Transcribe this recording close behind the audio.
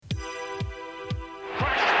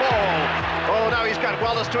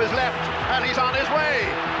Wallace to his left, and he's on his way.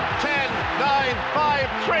 10, 9, 5,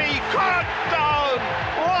 3, cut down!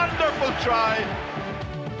 Wonderful try.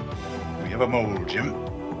 We have a mole, Jim.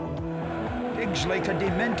 Digs like a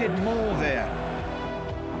demented mole there.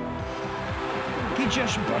 He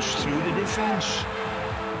just burst through the defence.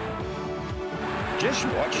 Just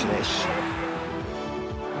watch this.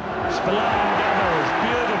 Spillane gathers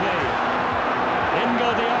beautifully. In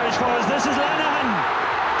go the Irish forwards. This is Lenihan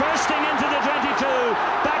bursting into the 22.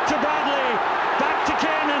 Back to Bradley. Back to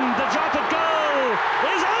Kiernan. The drop at goal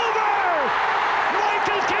is over.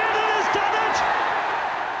 Michael Kiernan has done it.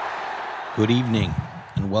 Good evening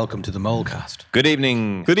and welcome to the Molecast. Good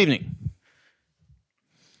evening. Good evening.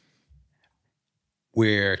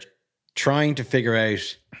 We're trying to figure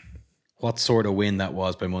out what sort of win that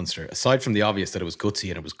was by Munster, aside from the obvious that it was gutsy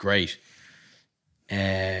and it was great.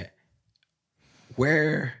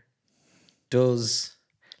 Where does...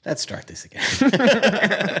 Let's start this again.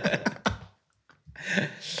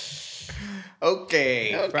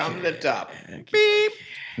 Okay, from the top. Beep.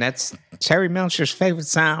 That's Terry Melcher's favourite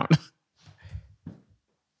sound.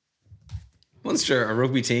 Munster, a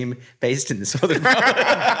rugby team based in the southern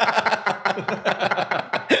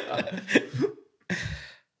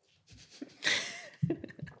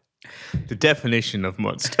The definition of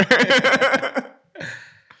Munster.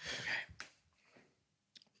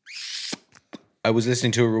 I was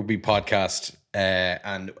listening to a rugby podcast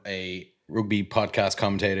and a rugby podcast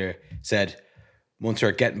commentator said Munster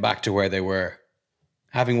are getting back to where they were,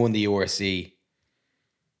 having won the URC.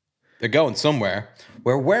 They're going somewhere.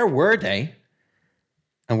 Where were they?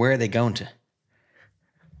 And where are they going to?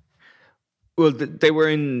 Well, they were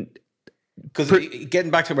in... Because getting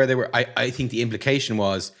back to where they were, I think the implication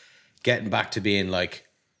was getting back to being like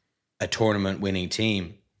a tournament winning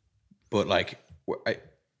team. But like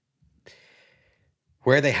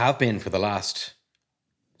where they have been for the last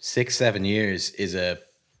 6-7 years is a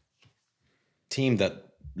team that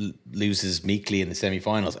loses meekly in the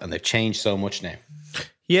semi-finals, and they've changed so much now.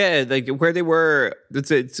 Yeah, like where they were,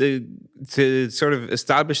 to sort of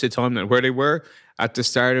establish the timeline, where they were at the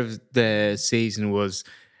start of the season was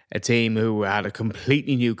a team who had a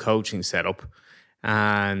completely new coaching setup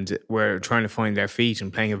and were trying to find their feet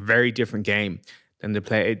and playing a very different game than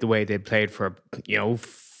the way they played for,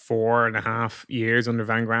 4.5 years under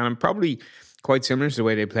Van Granen, probably quite similar to the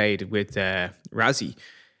way they played with Razzie.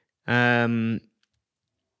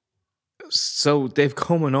 So they've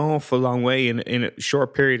come an awful long way in a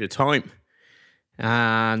short period of time.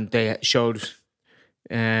 And they showed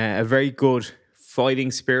a very good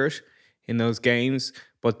fighting spirit in those games,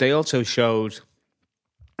 but they also showed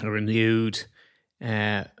they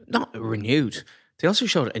also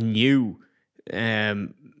showed a new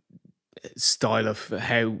style of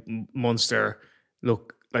how Munster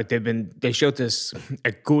look like. They showed this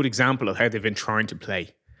a good example of how they've been trying to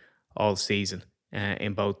play all season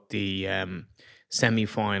in both the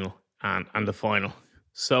semi-final and the final.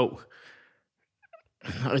 So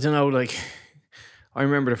I don't know, like I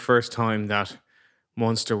remember the first time that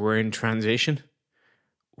Munster were in transition,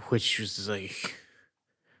 which was like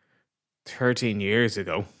 13 years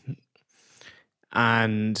ago.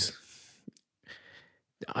 And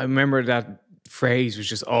I remember that phrase was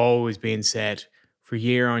just always being said for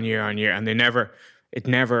year on year on year, and it never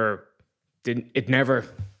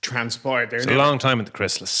transpired. It's a long time at the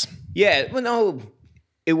chrysalis. Yeah, well, no,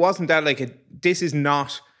 it wasn't that. This is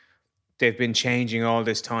not. They've been changing all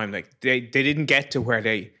this time. Like they didn't get to where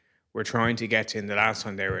they were trying to get to in the last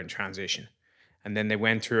time they were in transition, and then they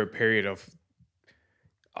went through a period of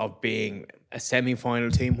being a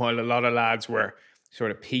semi-final team, while a lot of lads were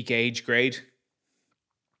sort of peak age group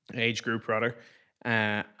rather,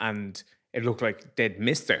 and it looked like they'd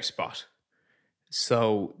missed their spot.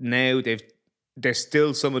 So now there's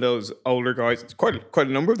still some of those older guys, quite a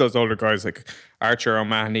number of those older guys like Archer,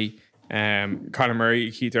 O'Mahony, Conor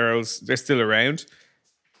Murray, Keith Earls, they're still around.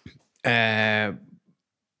 And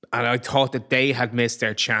I thought that they had missed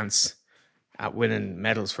their chance at winning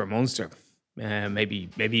medals for Munster, maybe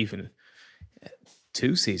even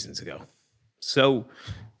 2 seasons ago. So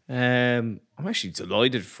I'm actually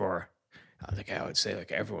delighted for, I would say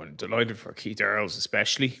everyone, delighted for Keith Earls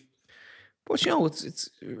especially. But it's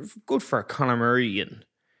good for Conor Murray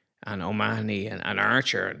and O'Mahony and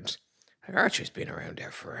Archer, and Archer's been around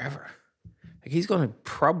there forever. Like he's going to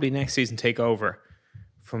probably next season take over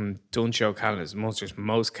from Dunshea O'Callaghan as Munster's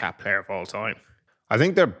most capped player of all time. I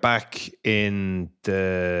think they're back in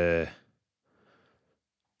the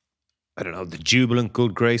jubilant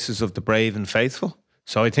good graces of the brave and faithful.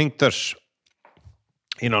 So I think that,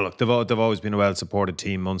 look, they've always been a well-supported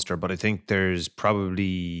team, Munster, but I think there's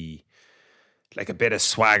probably like a bit of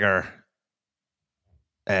swagger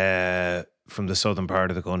from the southern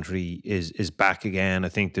part of the country is back again. I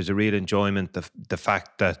think there's a real enjoyment. The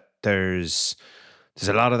fact that there's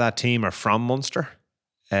a lot of that team are from Munster.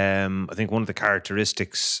 I think one of the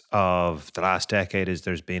characteristics of the last decade is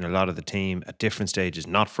there's been a lot of the team at different stages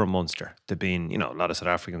not from Munster. There've been, a lot of South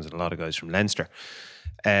Africans and a lot of guys from Leinster,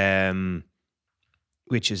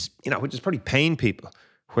 which is probably pain people.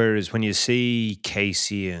 Whereas when you see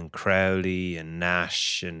Casey and Crowley and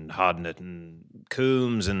Nash and Hodnett and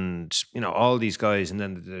Coombs and all these guys, and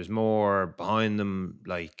then there's more behind them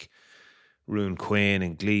like Roon Quinn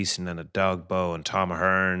and Gleeson and Adogbo and Tom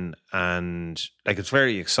Ahern, and like it's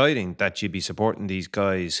very exciting that you'd be supporting these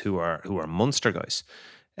guys who are Munster guys.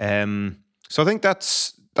 So I think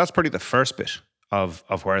that's probably the first bit of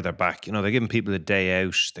where they're back. They're giving people a day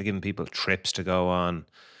out, they're giving people trips to go on,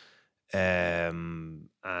 and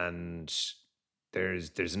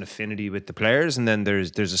there's an affinity with the players, and then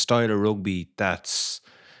there's a style of rugby that's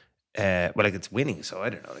it's winning, so I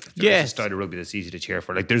don't know. Like, there's a style of rugby that's easy to cheer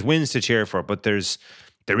for. Like, there's wins to cheer for, but there is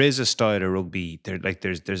a style of rugby.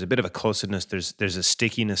 There's a bit of a cussedness. There's a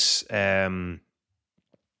stickiness.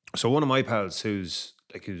 So one of my pals, who's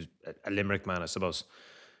a Limerick man, I suppose.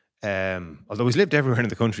 Although he's lived everywhere in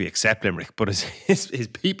the country except Limerick, but his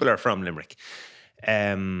people are from Limerick.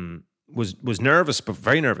 Was nervous, but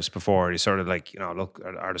very nervous before. He sort of look,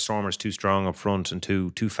 are the Stormers too strong up front and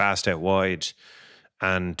too fast out wide?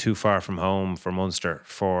 And too far from home for Munster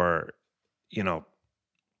for,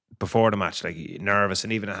 before the match, like nervous,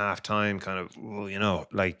 and even at half time, kind of,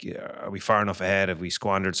 are we far enough ahead? Have we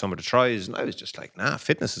squandered some of the tries? And I was just like, nah,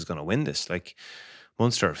 fitness is going to win this. Like,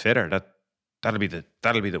 Munster are fitter. That'll be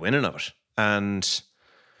the winning of it. And,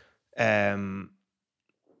 when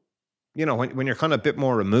you're kind of a bit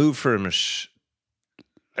more removed from it,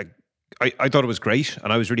 like I thought it was great,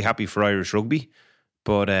 and I was really happy for Irish rugby.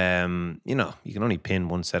 But, you can only pin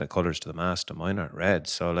one set of colours to the mast, and mine aren't red.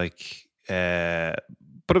 So, but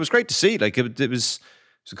it was great to see. Like, it was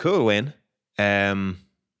a cool win.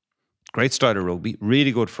 Great style of rugby.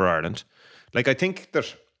 Really good for Ireland. Like, I think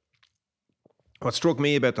that what struck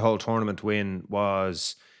me about the whole tournament win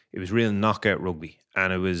was it was real knockout rugby.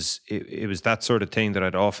 And it was that sort of thing that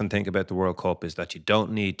I'd often think about the World Cup, is that you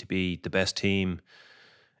don't need to be the best team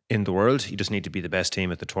in the world. You just need to be the best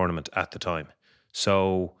team at the tournament at the time.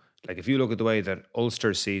 So, like, if you look at the way that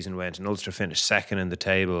Ulster's season went, and Ulster finished second in the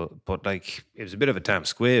table, but like, it was a bit of a damn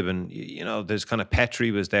squib, and there's kind of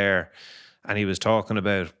Petrie was there, and he was talking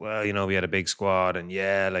about, well, we had a big squad, and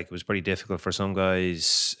it was pretty difficult for some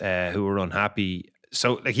guys who were unhappy.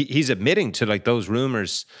 So, like, he's admitting to like those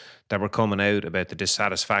rumors that were coming out about the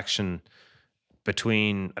dissatisfaction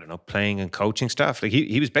between, I don't know, playing and coaching staff. Like,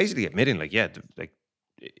 he was basically admitting, like, it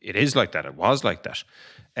is like that. It was like that.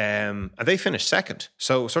 And they finished second.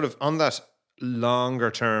 So sort of on that longer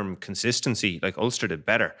term consistency, like, Ulster did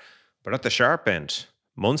better. But at the sharp end,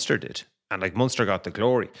 Munster did. And like, Munster got the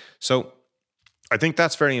glory. So I think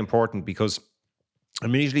that's very important, because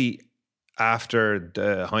immediately after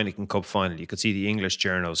the Heineken Cup final, you could see the English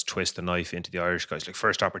journos twist the knife into the Irish guys. Like,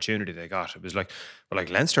 first opportunity they got, it was like, well, like,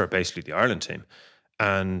 Leinster are basically the Ireland team,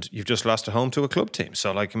 and you've just lost at home to a club team.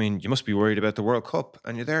 So, like, I mean, you must be worried about the World Cup.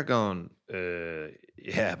 And you're there going,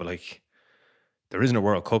 yeah, but like, there isn't a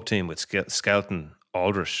World Cup team with Skelton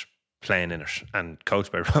Aldrich playing in it and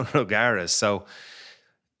coached by Ron O'Gara. So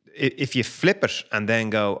if you flip it and then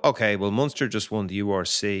go, okay, well, Munster just won the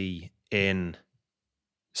URC in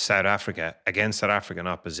South Africa against South African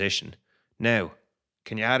opposition. Now,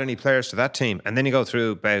 can you add any players to that team? And then you go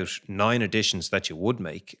through about 9 additions that you would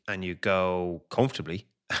make, and you go comfortably,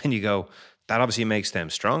 and you go, that obviously makes them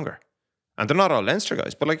stronger. And they're not all Leinster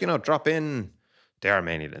guys, but like, drop in, they are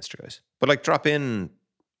mainly Leinster guys, but like, drop in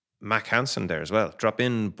Mac Hansen there as well. Drop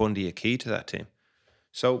in Bundy Aki to that team.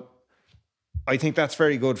 So I think that's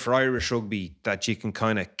very good for Irish rugby, that you can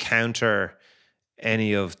kind of counter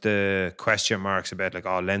any of the question marks about like,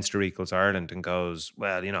 oh, Leinster equals Ireland, and goes,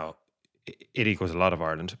 well, it equals a lot of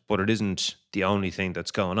Ireland, but it isn't the only thing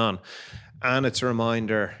that's going on. And it's a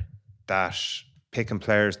reminder that picking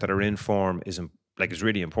players that are in form is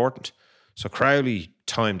really important. So Crowley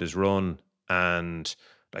timed his run and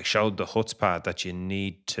like showed the chutzpah that you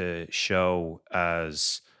need to show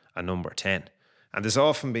as a number 10. And there's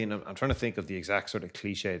often been, I'm trying to think of the exact sort of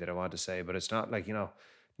cliche that I want to say, but it's not like,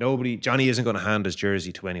 Johnny isn't going to hand his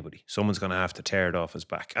jersey to anybody. Someone's going to have to tear it off his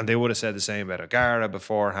back. And they would have said the same about O'Gara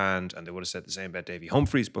beforehand, and they would have said the same about Davy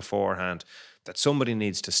Humphreys beforehand, that somebody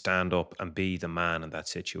needs to stand up and be the man in that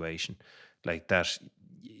situation. Like that,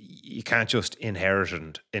 you can't just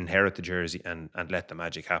inherit the jersey and let the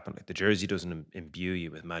magic happen. Like, the jersey doesn't imbue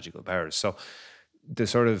you with magical powers. So the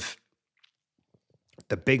sort of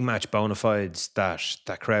the big match bona fides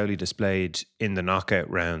that Crowley displayed in the knockout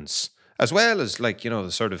rounds, as well as, like,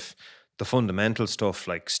 the sort of the fundamental stuff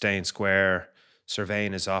like staying square,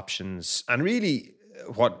 surveying his options, and really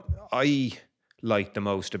what I liked the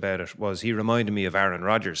most about it was he reminded me of Aaron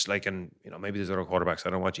Rodgers. Like, and maybe there's other quarterbacks. I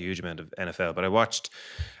don't watch a huge amount of NFL, but I watched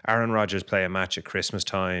Aaron Rodgers play a match at Christmas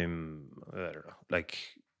time, I don't know, like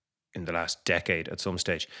in the last decade at some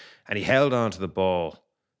stage, and he held on to the ball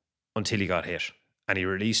until he got hit, and he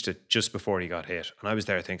released it just before he got hit. And I was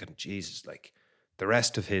there thinking, Jesus, like, the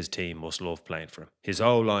rest of his team must love playing for him. His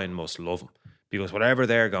O-line must love him, because whatever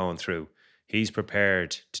they're going through, he's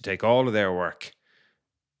prepared to take all of their work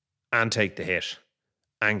and take the hit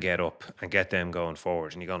and get up and get them going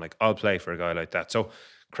forward. And you're going like, I'll play for a guy like that. So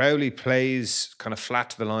Crowley plays kind of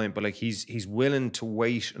flat to the line, but like he's willing to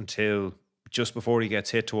wait until just before he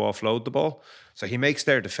gets hit to offload the ball. So he makes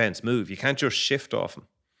their defense move. You can't just shift off him.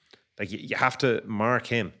 Like, you have to mark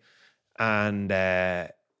him. And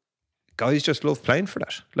guys just love playing for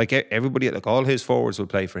that. Like, everybody, like all his forwards will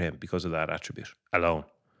play for him because of that attribute alone.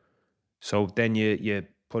 So then you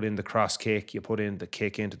put in the cross kick, you put in the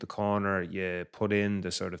kick into the corner, you put in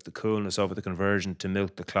the sort of the coolness over the conversion to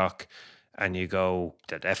milk the clock, and you go,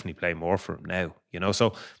 they'll definitely play more for him now.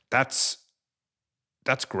 So that's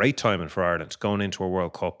great timing for Ireland going into a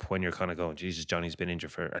World Cup when you're kind of going, Jesus, Johnny's been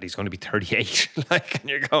injured and he's going to be 38. Like, and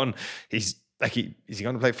you're going, is he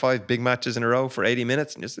going to play 5 big matches in a row for 80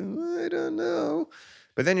 minutes? And you're saying, I don't know.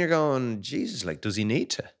 But then you're going, Jesus, like, does he need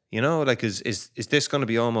to? Like, is this going to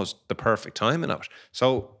be almost the perfect timing of it?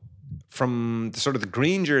 So from the sort of the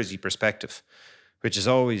green jersey perspective, which is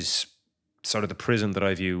always sort of the prism that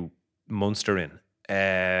I view Munster in,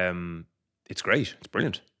 it's great. It's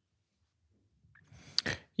brilliant.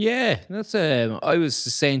 Yeah, that's. I was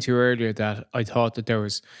saying to you earlier that I thought that there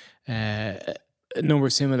was a number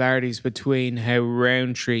of similarities between how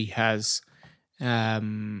Roundtree has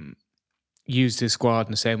used his squad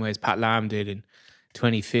in the same way as Pat Lam did in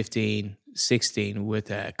 2015-16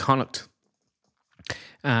 with Connacht.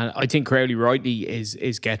 And I think Crowley rightly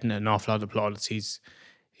is getting an awful lot of plaudits. He's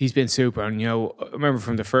been super. And, I remember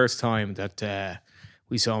from the first time that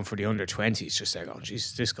we saw him for the under-20s, just like, oh,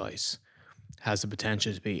 Jesus, this guy's has the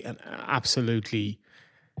potential to be an absolutely,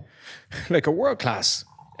 like, a world-class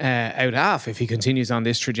out half if he continues on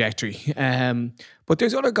this trajectory. But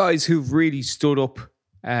there's other guys who've really stood up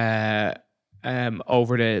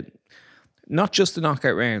over not just the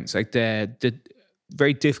knockout rounds, like the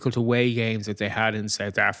very difficult away games that they had in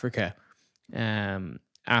South Africa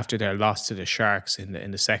after their loss to the Sharks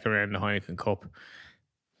in the second round of the Heineken Cup.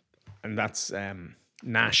 And that's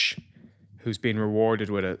Nash, who's been rewarded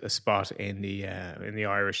with a spot in the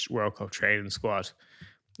Irish World Cup training squad.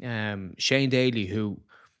 Shane Daly, who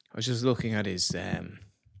I was just looking at his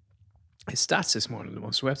stats this morning on the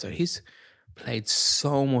Munster website. He's played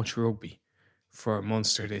so much rugby for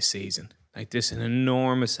Munster this season. Like, this, an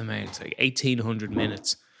enormous amount, like 1,800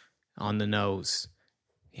 minutes on the nose.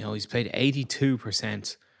 He's played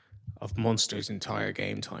 82% of Munster's entire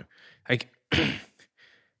game time. Like,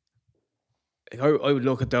 I would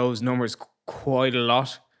look at those numbers quite a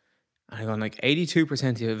lot, and I'm going, like, 82%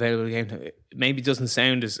 of the available game time, it maybe doesn't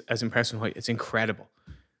sound as impressive. It's incredible.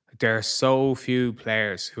 There are so few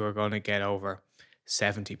players who are going to get over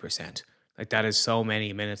 70%. Like, that is so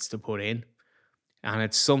many minutes to put in, and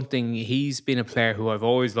it's something. He's been a player who I've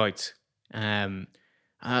always liked.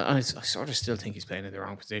 I sort of still think he's playing in the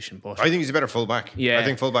wrong position, but I think he's a better fullback. Yeah, I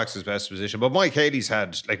think fullback's his best position. But Mike Haley's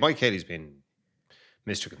been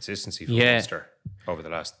Mr. Consistency for Munster over the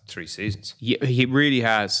last 3 seasons. Yeah, he really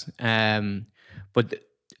has. But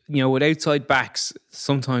with outside backs,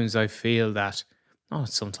 sometimes I feel that. Not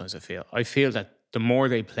sometimes I feel that the more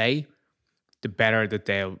they play, the better that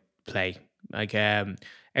they'll play. Like,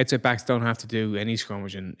 outside backs don't have to do any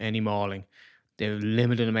scrummaging, any mauling. They have a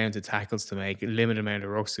limited amount of tackles to make, a limited amount of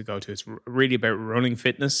rucks to go to. It's really about running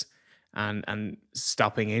fitness and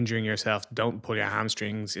stopping injuring yourself. Don't pull your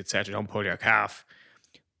hamstrings, etc. Don't pull your calf.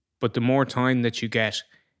 But the more time that you get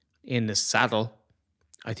in the saddle,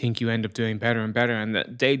 I think you end up doing better and better.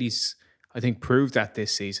 And Daly's, I think, proved that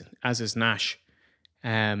this season, as is Nash.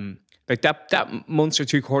 Like, that Munster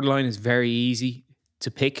 3/4 line is very easy to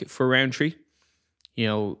pick for Roundtree.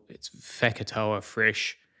 It's Fekitoa,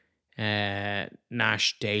 Frisch,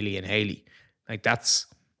 Nash, Daly, and Haley. Like, that's,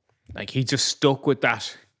 like, he just stuck with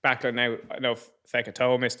that backline. Now, I know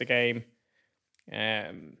Fekitoa missed a game,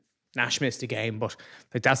 Nash missed a game, but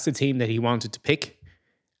like, that's the team that he wanted to pick,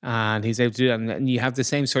 and he's able to do that. And you have the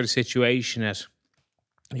same sort of situation at,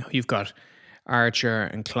 you've got Archer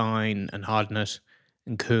and Klein and Hodnett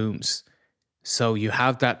and Coombs. So you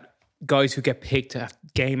have that guys who get picked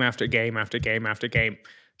game after game after game after game,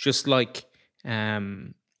 just like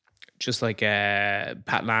Pat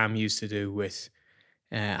Lam used to do with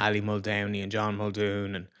Ali Muldowney and John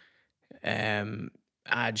Muldoon and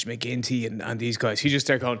Adge McGinty and these guys. You just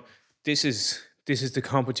start going, this is the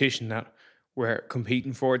competition that we're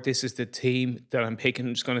competing for. This is the team that I'm picking.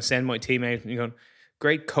 I'm just going to send my team out. And you're going,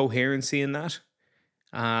 great coherency in that.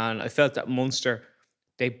 And I felt that Munster,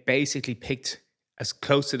 they basically picked as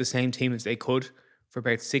close to the same team as they could for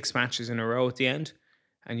about 6 matches in a row at the end.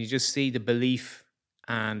 And you just see the belief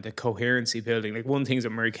and the coherency building. Like, one thing that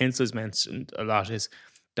Murray Kinsel's mentioned a lot is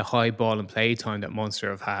the high ball and play time that Munster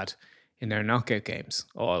have had in their knockout games.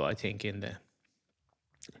 All, I think, in the,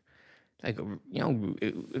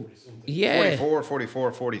 yeah. 44,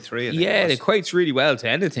 44, 43, I think Yeah, it it equates really well to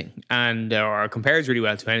anything, and or compares really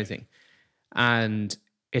well to anything. And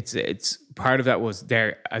it's part of that was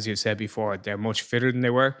they're, as you said before, they're much fitter than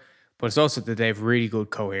they were, but it's also that they have really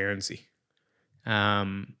good coherency.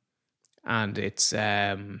 And it's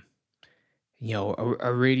a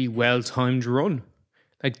really well timed run.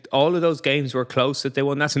 Like, all of those games were close that they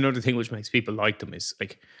won. That's another thing which makes people like them, is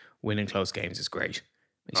like winning close games is great.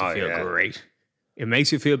 Makes you feel great. It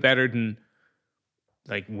makes you feel better than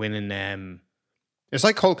like winning. It's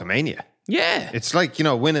like Hulkamania. Yeah, It's like,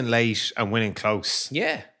 winning late and winning close.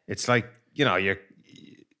 yeah, It's like, but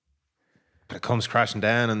it comes crashing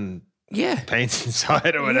down and yeah. paints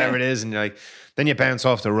inside or whatever it is, and you're like, then you bounce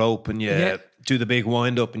off the rope and you do the big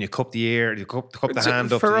wind up and you cup the ear, you cup the It's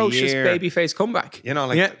hand a up to the ferocious ear. babyface comeback.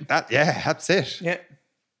 That. Yeah, that's it. Yeah.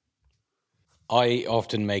 I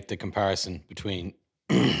often make the comparison between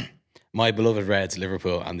my beloved Reds,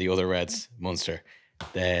 Liverpool, and the other Reds, Munster.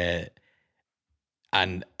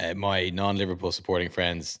 And my non-Liverpool supporting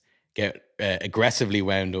friends get aggressively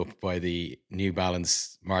wound up by the New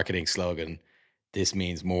Balance marketing slogan, "This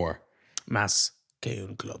means more." Mas que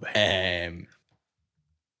un club. And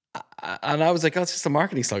I was like, oh, it's just a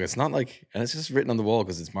marketing slogan. It's not like, and it's just written on the wall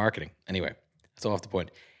because it's marketing. Anyway, that's off the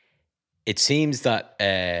point. It seems that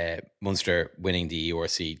Munster winning the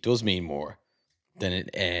ERC does mean more than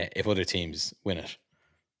if other teams win it,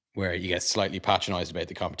 where you get slightly patronised about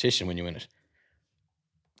the competition when you win it.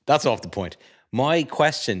 That's off the point. My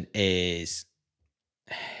question is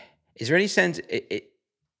there any sense,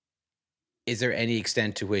 is there any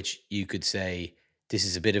extent to which you could say this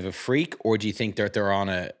is a bit of a freak, or do you think that they're on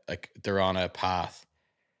a path?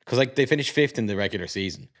 Because like they finished 5th in the regular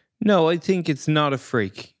season. No, I think it's not a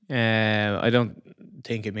freak. I don't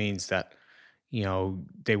think it means that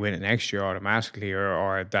they win it next year automatically,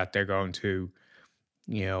 or that they're going to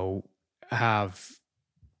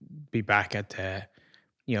be back at the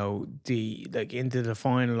into the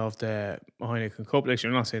final of the Heineken Cup next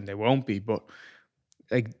year. I'm not saying they won't be, but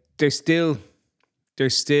like there's still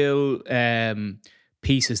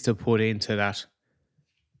pieces to put into that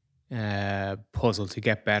puzzle to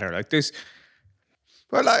get better. Like this.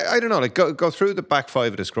 Well, I don't know. Like go through the back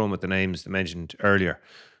five of the scrum with the names they mentioned earlier,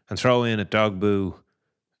 and throw in a Dogbo,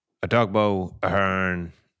 a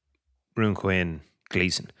Hearn, Rune Quinn,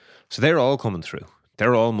 Gleeson. So they're all coming through.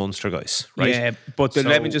 They're all Munster guys, right? Yeah, but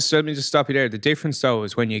let me just stop you there. The difference though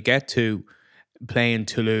is when you get to playing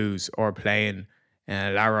Toulouse or playing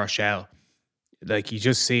La Rochelle, like you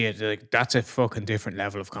just see it. Like that's a fucking different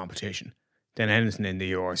level of competition than anything in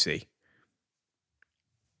the URC.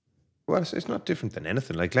 Well, it's not different than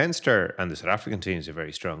anything. Like Leinster and the South African teams are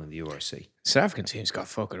very strong in the URC. South African teams got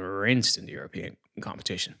fucking rinsed in the European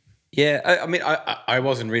competition. Yeah, I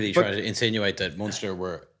wasn't really trying to insinuate that Munster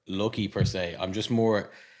were lucky per se. I'm just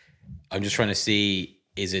trying to see,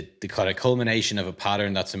 is it the kind of culmination of a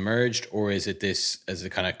pattern that's emerged, or is it this as a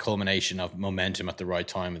kind of culmination of momentum at the right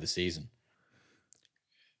time of the season?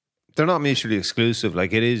 They're not mutually exclusive.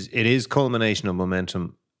 Like it is culmination of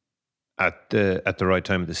momentum at the right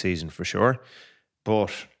time of the season for sure.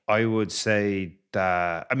 But I would say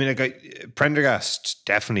that Prendergast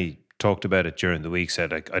definitely talked about it during the week.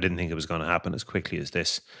 Said I didn't think it was going to happen as quickly as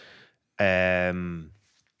this. But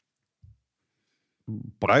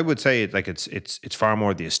I would say it's far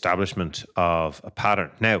more the establishment of a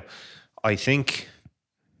pattern. Now, I think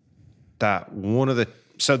that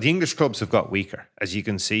so the English clubs have got weaker, as you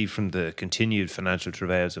can see from the continued financial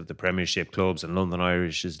travails of the Premiership clubs, and London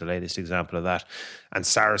Irish is the latest example of that. And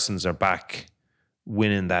Saracens are back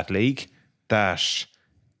winning that league. That,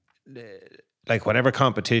 like, whatever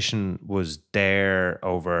competition was there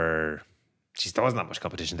over geez, there wasn't that much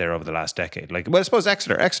competition there over the last decade. Like, well, I suppose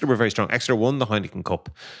Exeter were very strong. Exeter won the Heineken Cup.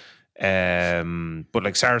 But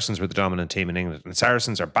like Saracens were the dominant team in England, and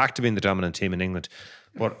Saracens are back to being the dominant team in England.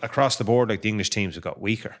 But across the board, like the English teams have got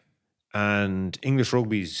weaker, and English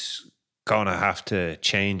rugby's gonna have to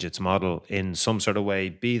change its model in some sort of way.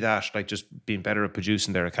 Be that like just being better at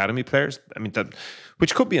producing their academy players. I mean that,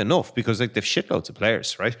 which could be enough because like they've shitloads of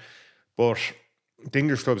players, right? But the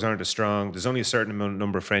English clubs aren't as strong. There's only a certain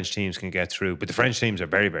number of French teams can get through, but the French teams are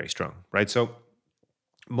very, very strong, right? So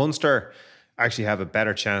Munster actually have a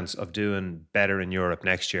better chance of doing better in Europe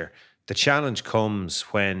next year. The challenge comes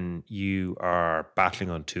when you are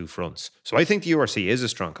battling on two fronts. So I think the URC is a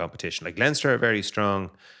strong competition. Like Leinster are very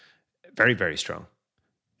strong, very, very strong.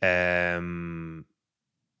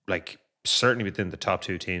 Like certainly within the top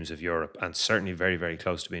two teams of Europe and certainly very, very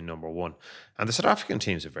close to being number one. And the South African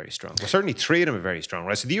teams are very strong. Well, certainly three of them are very strong,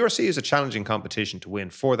 right? So the URC is a challenging competition to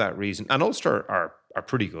win for that reason. And Ulster are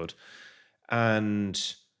pretty good. And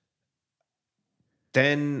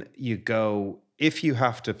then you go, if you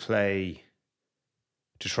have to play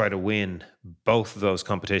to try to win both of those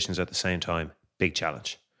competitions at the same time, big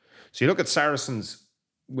challenge. So you look at Saracens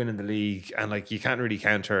winning the league and like you can't really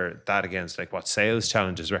counter that against like what Sale's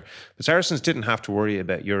challenges were. But Saracens didn't have to worry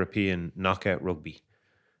about European knockout rugby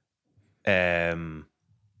when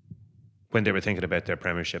they were thinking about their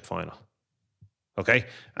Premiership final. Okay?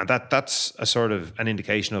 And that's a sort of an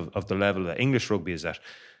indication of the level that English rugby is at.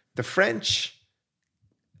 The French,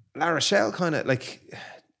 La Rochelle kind of like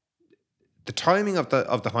the timing of the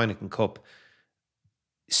Heineken Cup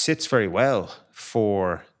sits very well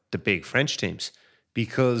for the big French teams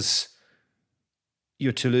because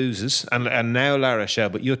your Toulouses and now La Rochelle,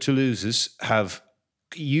 but your Toulouses have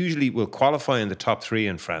usually will qualify in the top three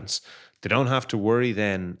in France. They don't have to worry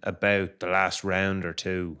then about the last round or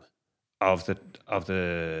two of the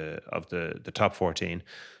top 14,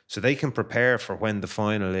 so they can prepare for when the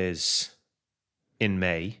final is in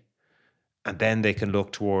May, and then they can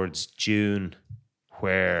look towards June,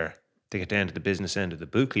 where they get down to the business end of the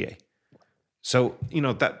bouclier. So you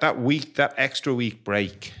know that extra week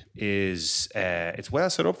break is it's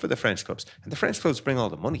well set up for the French clubs, and the French clubs bring all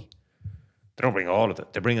the money. They don't bring all of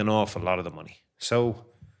it; they bring an awful lot of the money. So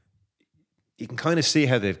you can kind of see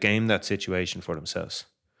how they've gamed that situation for themselves.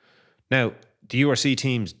 Now, the URC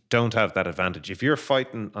teams don't have that advantage. If you're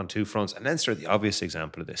fighting on two fronts, and Leinster are the obvious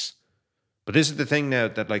example of this. But this is the thing now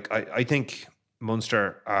that like I think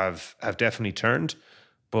Munster have definitely turned.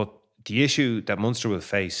 But the issue that Munster will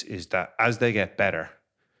face is that as they get better,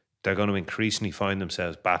 they're going to increasingly find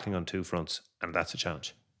themselves battling on two fronts. And that's a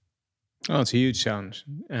challenge. Oh, it's a huge challenge.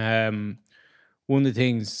 One of the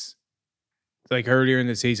things, like earlier in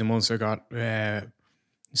the season, Munster got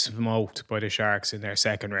smoked by the Sharks in their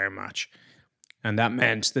second round match. And that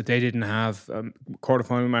meant that they didn't have a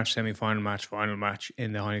quarterfinal match, semi-final match, final match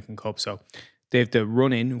in the Heineken Cup. So they have to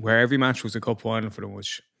run in where every match was a cup final for them,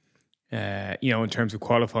 which, in terms of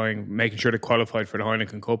qualifying, making sure they qualified for the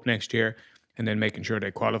Heineken Cup next year, and then making sure they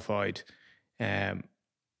qualified,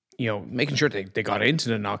 making sure they got into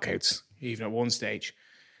the knockouts, even at one stage.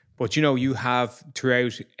 But, you have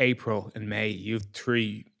throughout April and May, you have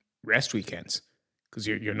 3 rest weekends because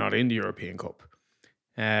you're not in the European Cup.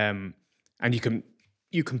 And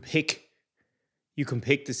you can pick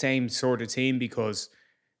the same sort of team because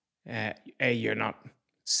you're not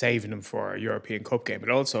saving them for a European Cup game, but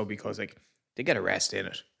also because like they get a rest in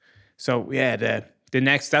it. So yeah, that's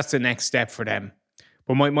the next step for them.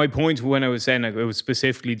 But my point when I was saying like, it was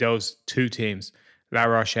specifically those two teams, La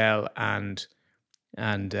Rochelle and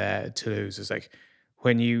Toulouse, is like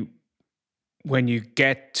when you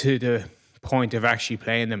get to the point of actually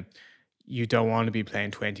playing them, you don't want to be playing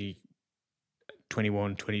 20,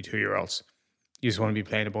 21, 22-year-olds. You just want to be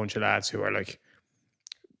playing a bunch of lads who are like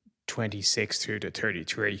 26 through to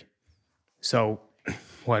 33. So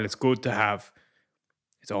while it's always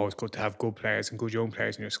good to have good players and good young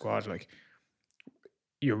players in your squad, like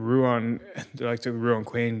your Ruan, like the Ruan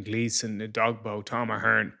Quinn, Gleeson, the Dogbo, Tom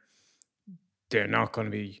Ahern, they're not going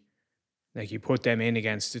to be, like you put them in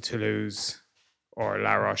against the Toulouse or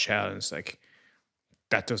La Rochelle and it's like,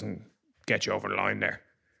 that doesn't get you over the line there.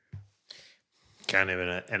 Can't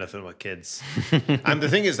even anything with kids. And the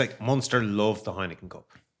thing is, like, Munster love the Heineken Cup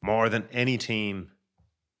more than any team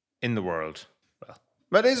in the world.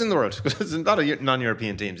 Well, it is in the world because it's not a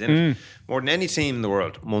non-European teams in it. More than any team in the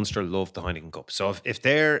world, Munster love the Heineken Cup. So if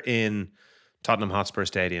they're in Tottenham Hotspur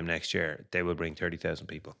Stadium next year, they will bring 30,000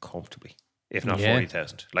 people comfortably, if not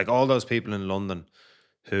 40,000. Like all those people in London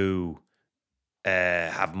who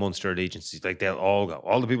have Munster allegiances, like they'll all go.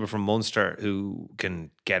 All the people from Munster who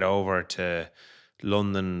can get over to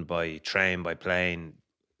London by train, by plane,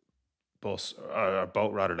 bus, or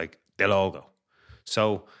boat rather, like they'll all go.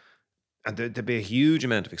 So, and there'll be a huge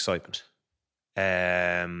amount of excitement.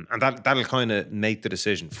 And that'll kind of make the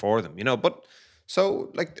decision for them, But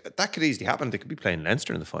so, like, that could easily happen. They could be playing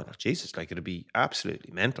Leinster in the final. Jesus, like, it'd be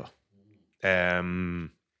absolutely mental.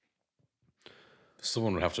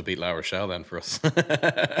 Someone would have to beat La Rochelle then for us.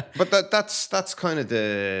 But that's kind of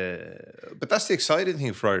that's the exciting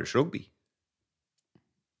thing for Irish rugby.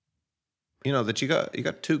 That you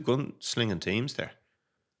got two gunslinging teams there.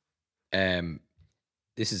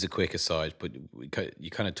 This is a quick aside, but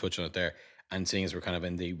you kind of touch on it there. And seeing as we're kind of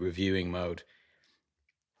in the reviewing mode,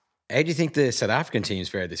 how do you think the South African teams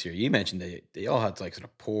fared this year? You mentioned they all had like sort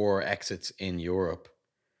of poor exits in Europe.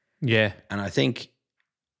 Yeah. And I think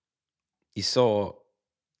you saw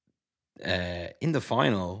in the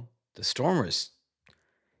final, the Stormers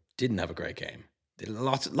didn't have a great game. They had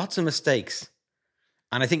lots of mistakes.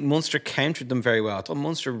 And I think Munster countered them very well. I thought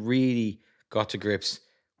Munster really got to grips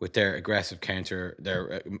with their aggressive counter,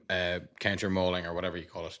 their counter mauling or whatever you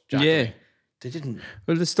call it. Yeah. They didn't.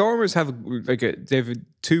 Well, the Stormers have they've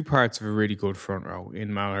two parts of a really good front row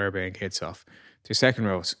in Malherbe and Kitsoff. Their second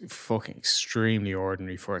row is fucking extremely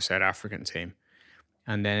ordinary for a South African team.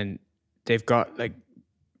 And then they've got like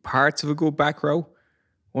parts of a good back row,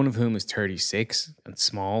 one of whom is 36 and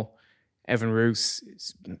small. Evan Roos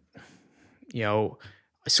is, I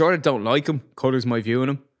sort of don't like him, colours my view on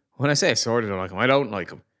him. When I say I sort of don't like him, I don't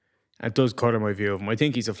like him. It does colour my view of him. I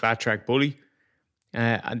think he's a flat track bully.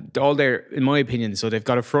 And all there, in my opinion, so they've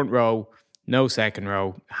got a front row, no second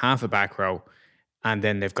row, half a back row, and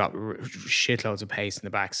then they've got shitloads of pace in the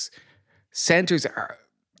backs. Centres are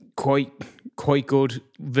quite good.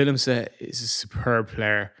 Willemse is a superb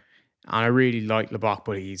player, and I really like Lebach,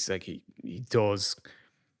 but he's like he does,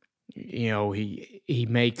 he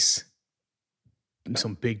makes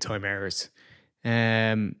some big time errors.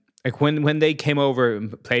 Like when they came over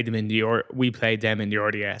and played them we played them in the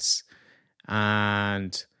RDS.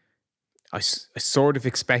 And I sort of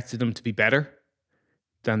expected them to be better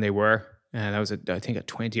than they were. And that was, I think, a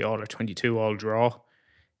 20-all or 22-all draw.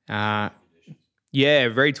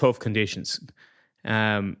 Very tough conditions.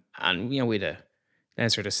 And, we had a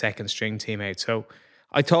sort of second string teammate. So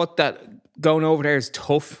I thought that going over there is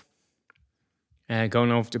tough.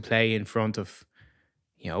 Going over to play in front of,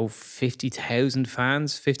 50,000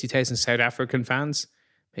 fans, 50,000 South African fans,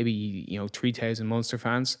 maybe, 3,000 Munster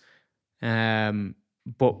fans.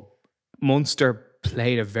 But Munster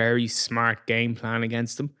played a very smart game plan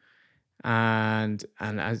against them, and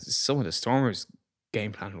as some of the Stormers'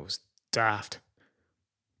 game plan was daft,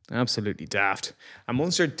 absolutely daft. And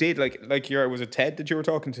Munster did was it Ted that you were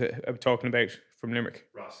talking about from Limerick?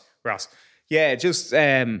 Ross. Yeah, just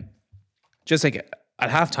like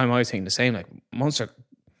at halftime, I was thinking the same. Like Munster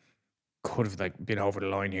could have been over the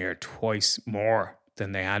line here twice more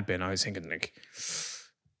than they had been. I was thinking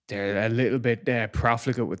they're a little bit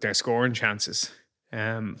profligate with their scoring chances.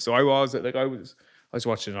 So I was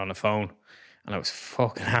watching it on the phone and I was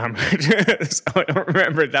fucking hammered. So I don't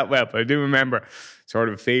remember it that well, but I do remember sort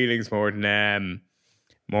of feelings more than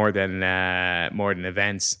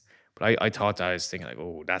events. But I thought that I was thinking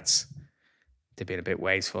they've been a bit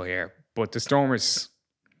wasteful here. But the Stormers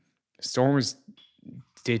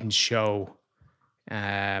didn't show.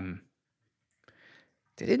 They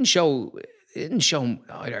didn't show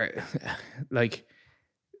either like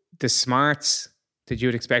the smarts that you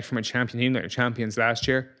would expect from a champion team that were champions last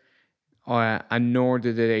year, and nor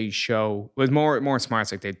did they show. It was more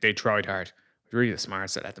smarts. Like they tried hard. It was really the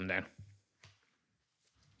smarts that let them down.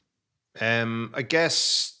 I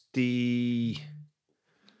guess the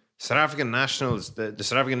South African nationals, the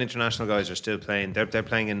South African international guys are still playing. They're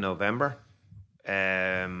playing in November.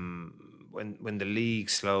 When the league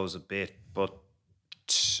slows a bit, but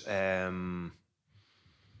I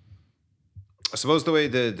suppose the way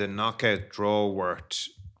the knockout draw worked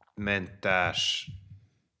meant that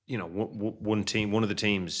one of the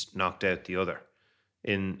teams knocked out the other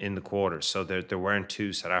in the quarters, so there weren't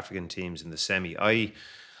two South African teams in the semi. I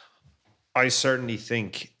certainly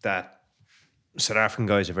think that South African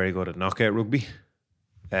guys are very good at knockout rugby.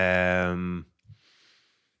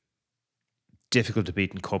 Difficult to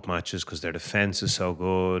beat in cup matches because their defense is so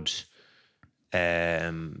good.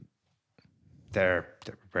 They're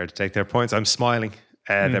prepared to take their points. I'm smiling.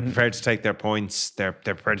 They're prepared to take their points. They're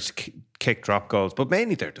prepared to kick drop goals, but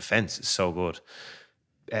mainly their defense is so good.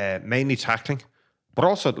 Mainly tackling, but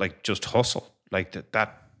also just hustle,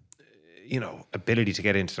 that ability to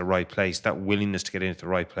get into the right place, that willingness to get into the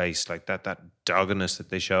right place, that doggedness that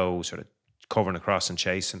they show, sort of covering across and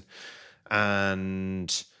chasing,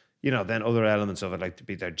 and then other elements of it, like to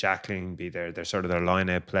be their jackling, be their sort of their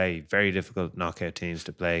line-out play, very difficult knockout teams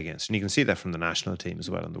to play against. And you can see that from the national team as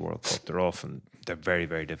well in the World Cup. They're very,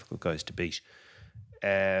 very difficult guys to beat.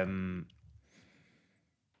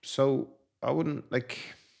 So I wouldn't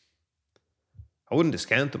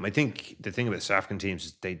discount them. I think the thing about South African teams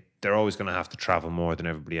is they're always going to have to travel more than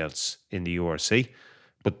everybody else in the URC.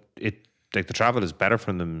 But the travel is better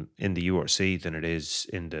for them in the URC than it is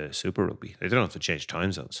in the Super Rugby. They don't have to change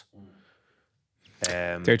time zones.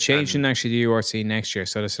 They're changing actually the URC next year.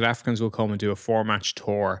 So the South Africans will come and do a 4-match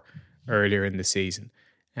tour earlier in the season.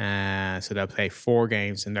 So they'll play 4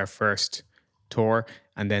 games in their first tour,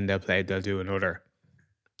 and then they'll do another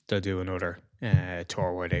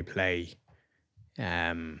tour where they play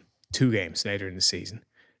 2 games later in the season.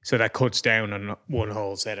 So that cuts down on one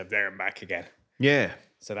whole set of there and back again. Yeah.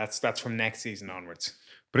 So that's from next season onwards.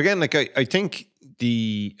 But again, I think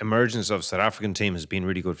the emergence of South African team has been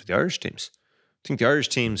really good for the Irish teams. I think the Irish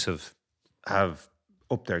teams have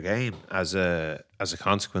upped their game as a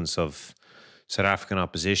consequence of South African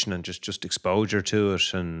opposition and just exposure to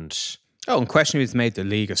it. And unquestionably, it's made the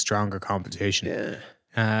league a stronger competition. yeah,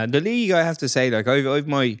 The league, I have to say, like I've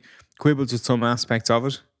my quibbles with some aspects of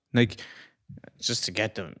it. Like just to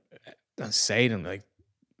get them and say them, like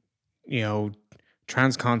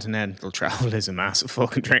transcontinental travel is a massive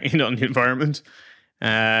fucking drain on the environment,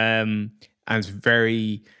 and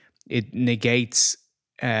it negates.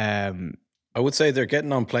 I would say they're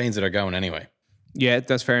getting on planes that are going anyway. Yeah,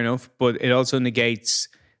 that's fair enough, but it also negates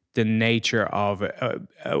the nature of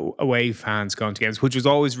away fans going to games, which was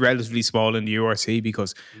always relatively small in the URC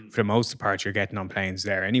because for the most part you're getting on planes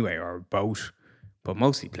there anyway, or a boat, but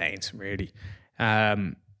mostly planes really.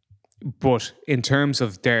 But in terms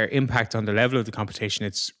of their impact on the level of the competition,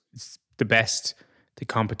 it's the best the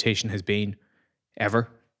competition has been ever,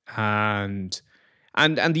 and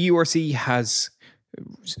the URC has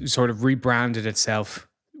sort of rebranded itself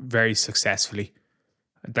very successfully.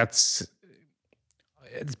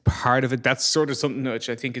 It's part of it. That's sort of something which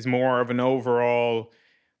I think is more of an overall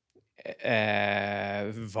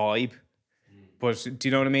vibe. But do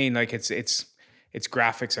you know what I mean? Like its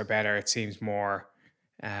graphics are better. It seems more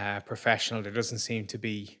professional. There doesn't seem to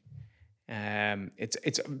be.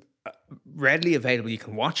 It's readily available. You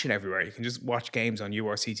can watch it everywhere. You can just watch games on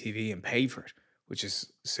URC TV and pay for it, which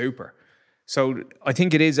is super. So I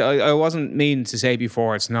think it is. I wasn't meaning to say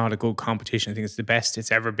before it's not a good competition. I think it's the best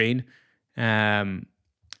it's ever been, and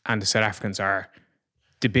the South Africans are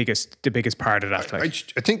the biggest part of that. I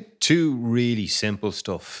think 2 really simple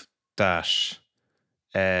stuff that.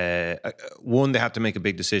 One, they have to make a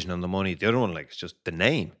big decision on the money. The other one, it's just the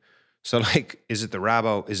name. So, is it the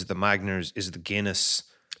Rabo? Is it the Magners? Is it the Guinness?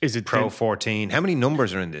 Is it Pro 14? How many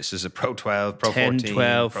numbers are in this? Is it Pro 12, Pro 10, 14?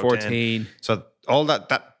 12, Pro 14. 10? So all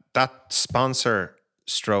that sponsor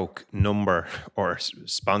stroke number or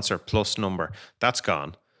sponsor plus number, that's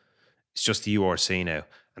gone. It's just the URC now.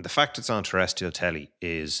 And the fact it's on terrestrial telly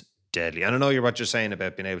is deadly. And I know what you're saying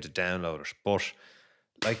about being able to download it, but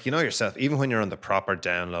yourself, even when you're on the proper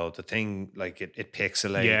download, the thing it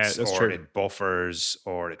pixelates or true. It buffers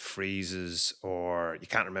or it freezes or you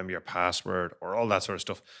can't remember your password or all that sort of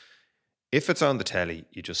stuff. If it's on the telly,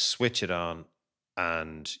 you just switch it on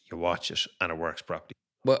and you watch it and it works properly.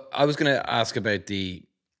 Well, I was going to ask about you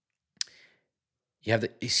have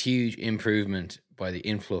this huge improvement by the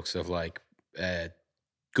influx of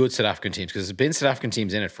good South African teams, because there's been South African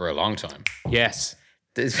teams in it for a long time. Yes.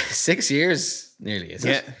 There's 6 years nearly, is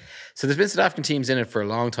it? So there's been South African teams in it for a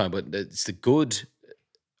long time, but it's the good,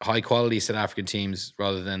 high quality South African teams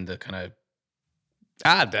rather than the kind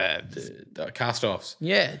of the cast-offs.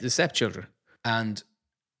 Yeah, the stepchildren. And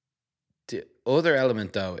the other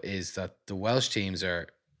element, though, is that the Welsh teams are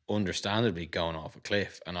understandably going off a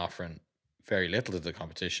cliff and offering very little to the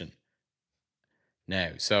competition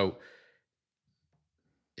now. So,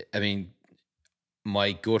 I mean,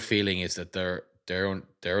 my gut feeling is that they're only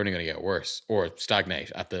going to get worse or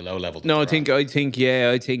stagnate at the low level. No, I think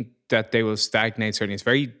that they will stagnate. Certainly, it's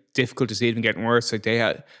very difficult to see them getting worse. Like they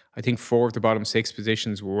had, I think 4 of the bottom 6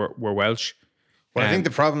 positions were Welsh. Well, I think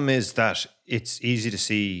the problem is that it's easy to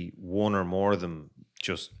see one or more of them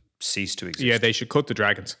just cease to exist. Yeah, they should cut the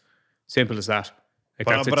Dragons. Simple as that.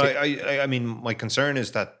 I mean, my concern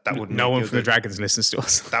is that wouldn't. No one from the Dragons listens to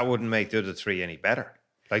us. That wouldn't make the other 3 any better.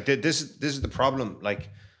 This is the problem.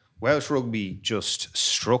 Welsh rugby just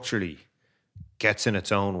structurally gets in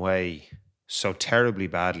its own way so terribly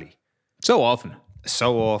badly, so often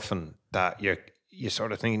that you're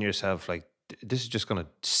sort of thinking to yourself this is just going to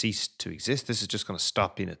cease to exist. This is just going to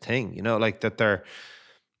stop being a thing. That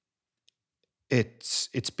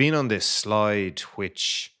it's been on this slide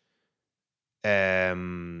which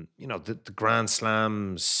The Grand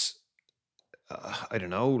Slams. I don't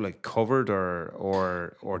know, like covered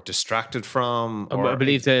or distracted from. I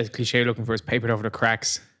believe the cliche you're looking for is papered over the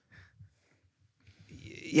cracks.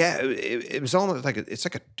 Yeah, it was almost like it's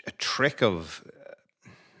like a trick of.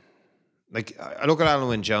 Like I look at Alan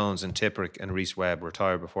Wynne Jones and Tipperick and Reece Webb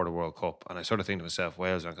retired before the World Cup, and I sort of think to myself,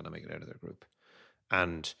 Wales aren't going to make it out of their group,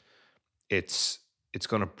 and it's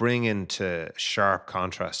going to bring into sharp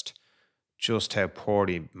contrast just how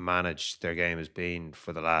poorly managed their game has been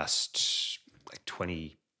for the last like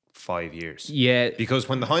 25 years. Yeah, because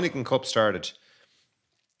when the Heineken Cup started,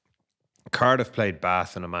 Cardiff played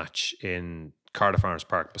Bath in a match in Cardiff Arms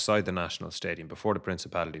Park beside the National Stadium before the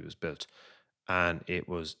Principality was built. And it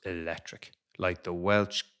was electric. Like the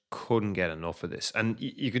Welsh couldn't get enough of this. And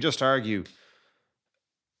you could just argue,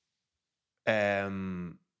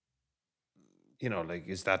 like,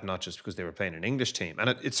 is that not just because they were playing an English team? And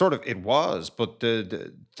it was, but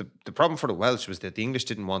the problem for the Welsh was that the English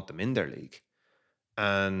didn't want them in their league.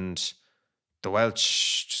 And the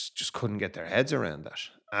Welsh just couldn't get their heads around that.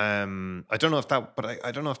 I don't know if that, but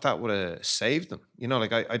I don't know if that would have saved them.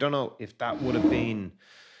 I don't know if that would have been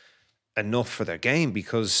enough for their game,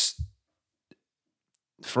 because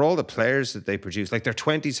for all the players that they produce, like their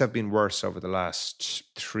 20s have been worse over the last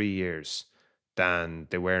 3 years than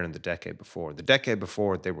they were in the decade before. The decade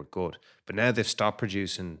before they were good, but now they've stopped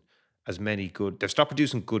producing they've stopped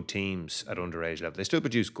producing good teams at underage level. They still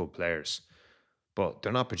produce good players, but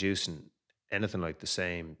they're not producing anything like the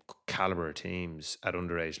same caliber of teams at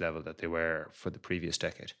underage level that they were for the previous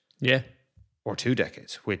decade. Yeah. Or 2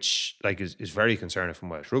 decades, which is very concerning from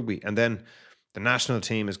Welsh rugby. And then the national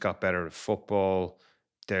team has got better at football.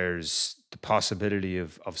 There's the possibility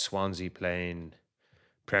of Swansea playing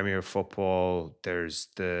Premier Football. There's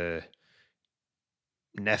the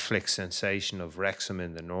Netflix sensation of Wrexham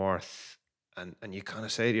in the north. And you kind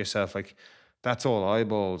of say to yourself, like, that's all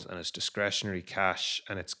eyeballs and it's discretionary cash,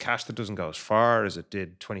 and it's cash that doesn't go as far as it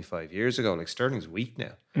did 25 years ago. Like Sterling's weak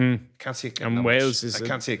now. Can't see it getting And Wales I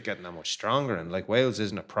can't see it getting that much stronger. And like Wales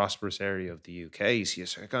isn't a prosperous area of the UK. So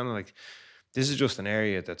you're kind of like, this is just an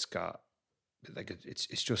area that's got like it's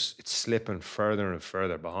slipping further and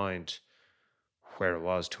further behind where it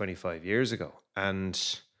was 25 years ago, and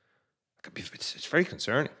it's very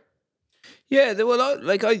concerning. Yeah, well,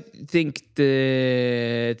 I think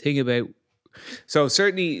the thing about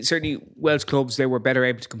certainly Welsh clubs, they were better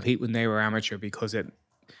able to compete when they were amateur, because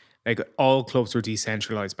all clubs were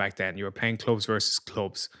decentralized back then. You were playing clubs versus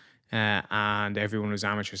clubs, and everyone was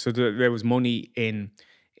amateur. So there was money in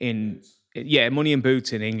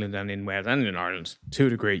boots in England and in Wales and in Ireland to a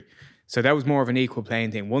degree. So that was more of an equal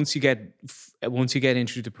playing thing. Once you get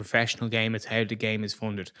into the professional game, it's how the game is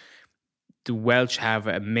funded. The Welsh have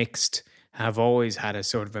always had a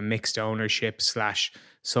sort of a mixed ownership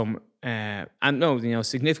 / some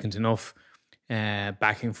significant enough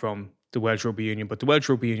backing from the Welsh Rugby Union. But the Welsh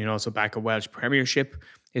Rugby Union also back a Welsh Premiership.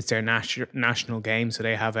 It's their national game, so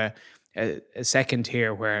they have a second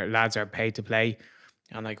tier where lads are paid to play,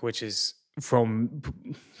 and which is from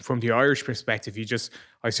the Irish perspective,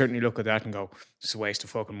 I certainly look at that and go, it's a waste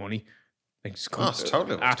of fucking money. It's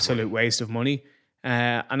totally absolute waste of money.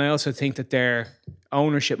 And I also think that their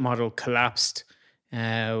ownership model collapsed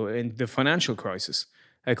in the financial crisis.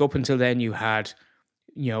 Like up until then, you had,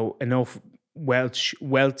 enough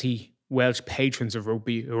wealthy Welsh patrons of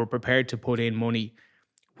rugby who were prepared to put in money,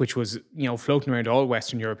 which was, floating around all the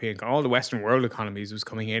Western world economies was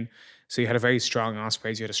coming in. So you had a very strong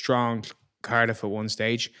Ospreys, you had a strong Cardiff at one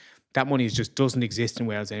stage. That money just doesn't exist in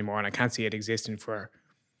Wales anymore, and I can't see it existing for...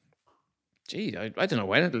 I don't know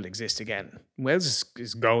when it'll exist again. Wales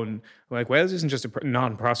is going... Wales isn't just a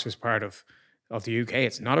non-prosperous part of the UK.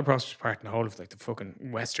 It's not a prosperous part in the whole of the fucking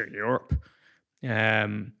Western Europe.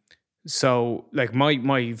 So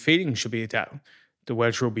my feeling should be that the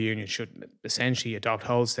Welsh Rugby Union should essentially adopt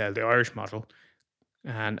wholesale the Irish model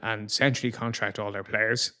and centrally contract all their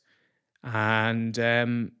players and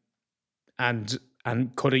cut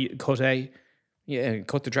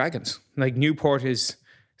the Dragons. Like Newport is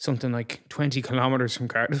something like 20 kilometres from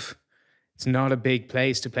Cardiff. It's not a big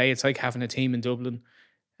place to play. It's like having a team in Dublin.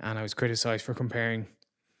 And I was criticised for comparing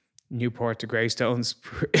Newport to Greystones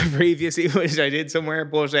previously, which I did somewhere.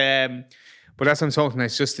 But that's what I'm talking about.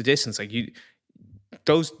 It's just the distance.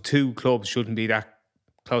 Those two clubs shouldn't be that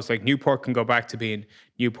close. Like Newport can go back to being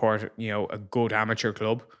Newport, a good amateur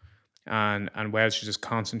club, and Wales should just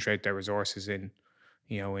concentrate their resources in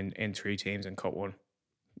 3 teams and cut one.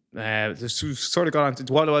 This sort of got on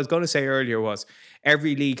to what I was going to say earlier was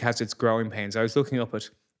every league has its growing pains. I was looking up at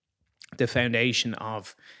the foundation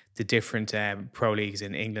of the different pro leagues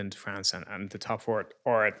in England, France, and the top four,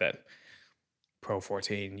 or at the Pro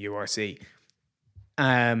 14 URC.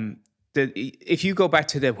 If you go back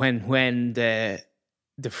to when the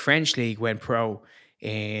French league went pro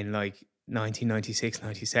in like 1996,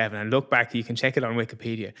 97, and look back, you can check it on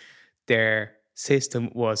Wikipedia. Their system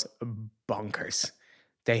was bonkers.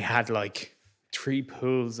 They had like 3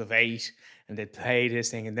 pools of 8, and they'd play this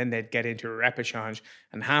thing, and then they'd get into a repechage,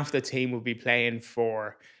 and half the team would be playing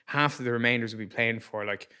for, half of the remainders would be playing for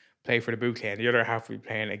play for the boucle, and the other half would be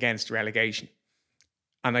playing against relegation.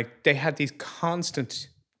 And like they had these constant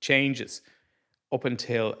changes up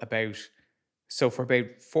until for about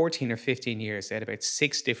 14 or 15 years, they had about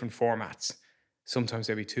 6 different formats. Sometimes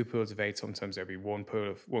there'd be 2 pools of 8, sometimes there'd be one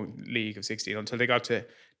league of 16, until they got to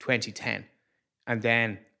 2010. And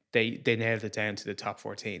then they nailed it down to the top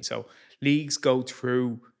 14. So leagues go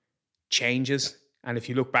through changes. And if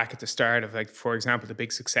you look back at the start of, like, for example, the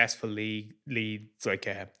big successful leagues like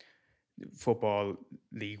Football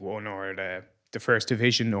League One or the First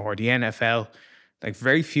Division or the NFL, like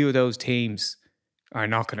very few of those teams are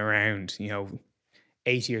knocking around,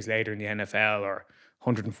 8 years later in the NFL or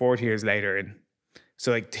 140 years later. And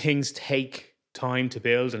so like things take time to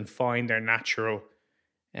build and find their natural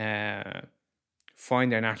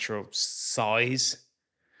size.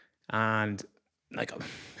 And like,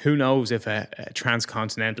 who knows if a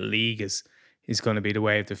transcontinental league is going to be the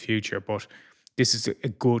way of the future, but this is a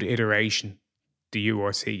good iteration, the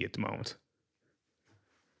URC at the moment.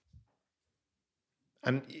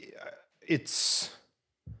 And it's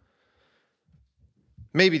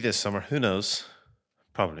maybe this summer. Who knows?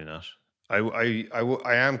 Probably not.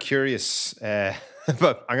 I am curious,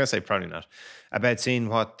 but I'm gonna say probably not, about seeing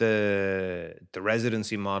what the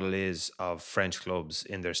residency model is of French clubs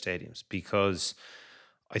in their stadiums, because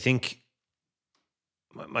I think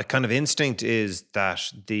my kind of instinct is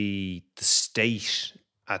that the state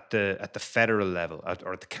at the federal level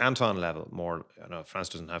or at the canton level, more, I know France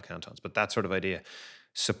doesn't have cantons, but that sort of idea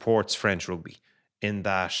supports French rugby in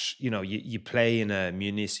that, you play in a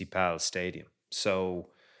municipal stadium.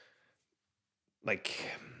 So like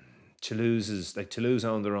Toulouse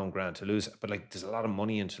own their own ground, but like there's a lot of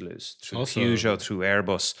money in Toulouse through Peugeot, through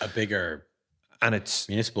Airbus, a bigger and it's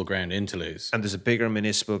municipal ground in Toulouse, and there's a bigger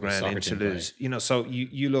municipal ground in Toulouse. So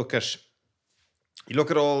you look at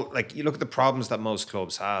the problems that most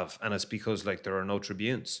clubs have, and it's because like there are no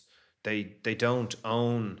tribunes. They don't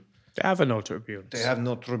own. They have no tribunes. They have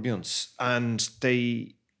no tribunes, and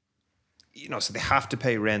they, so they have to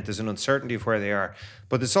pay rent. There's an uncertainty of where they are,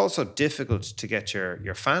 but it's also difficult to get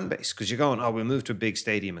your fan base, because you're going, oh, we'll move to a big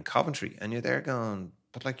stadium in Coventry, and you're there going,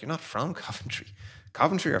 but like, you're not from Coventry.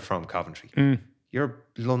 Coventry are from Coventry. You're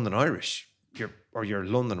London Irish. You're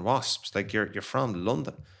London Wasps. Like you're from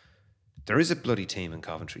London. There is a bloody team in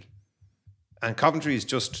Coventry, and Coventry is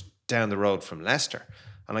just down the road from Leicester,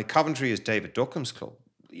 and like Coventry is David Duckham's club.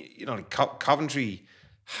 Coventry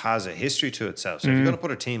has a history to itself. So if you're going to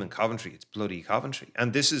put a team in Coventry, it's bloody Coventry.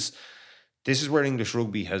 And this is where English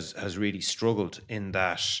rugby has really struggled, in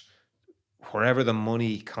that wherever the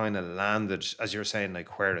money kind of landed, as you're saying,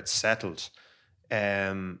 like where it settled,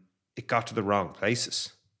 it got to the wrong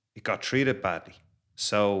places. It got treated badly.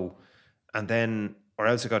 So, and then, or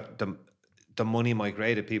else it got the money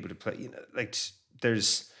migrated people to play. Like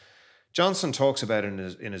there's, Johnson talks about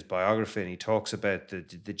it in his biography, and he talks about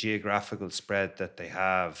the geographical spread that they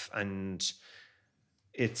have, and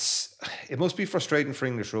it must be frustrating for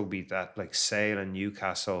English rugby that like Sale and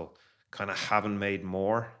Newcastle kind of haven't made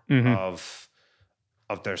more of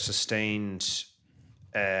their sustained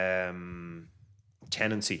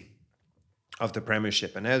tenancy of the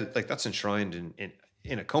Premiership, and now like that's enshrined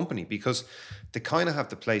in a company, because they kind of have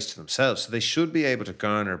the place to themselves. So they should be able to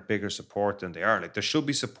garner bigger support than they are. Like there should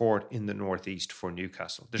be support in the Northeast for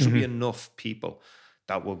Newcastle. There should be enough people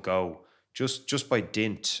that will go just by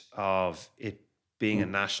dint of it being a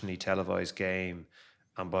nationally televised game,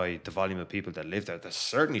 and by the volume of people that live there. There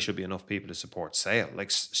certainly should be enough people to support Sale. Like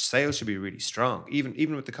Sale should be really strong.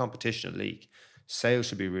 Even with the competition league, Sale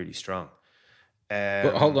should be really strong.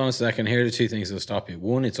 But hold on a second. Here are the 2 things that'll stop you.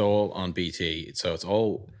 1, it's all on BT, so it's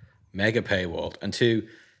all mega paywalled. And 2,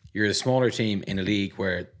 you're a smaller team in a league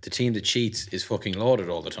where the team that cheats is fucking lauded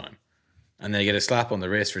all the time, and they get a slap on the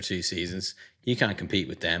wrist for 2 seasons. You can't compete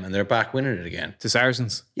with them, and they're back winning it again. The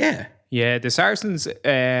Saracens. Yeah, the Saracens.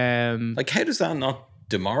 Like, how does that not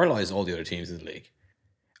demoralize all the other teams in the league?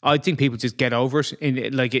 I think people just get over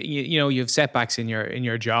it. You have setbacks in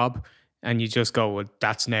your job, and you just go, well,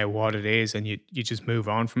 that's now what it is, and you just move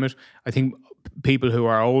on from it. I think people who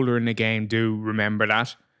are older in the game do remember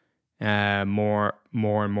that more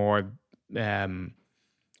and more.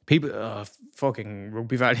 people fucking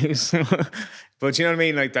rugby values. But you know what I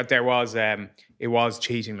mean? Like that there was it was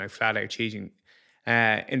cheating, like flat out cheating.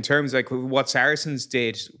 In terms of like what Saracens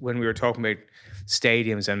did when we were talking about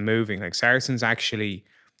stadiums and moving, like Saracens actually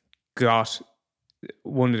got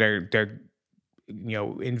one of their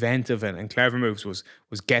inventive and clever moves was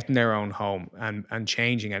getting their own home and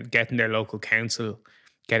changing it, getting their local council,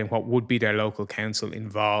 getting what would be their local council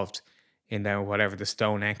involved in their whatever the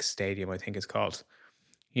Stone X Stadium I think it's called.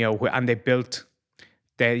 And they built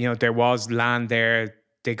there was land there.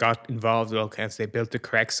 They got involved with local council. They built the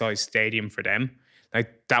correct size stadium for them.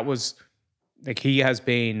 Like that was like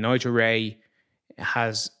Nigel Ray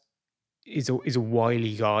is a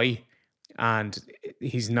wily guy, and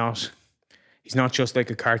he's not just like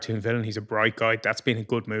a cartoon villain. He's a bright guy. That's been a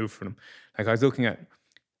good move for them. Like I was looking at,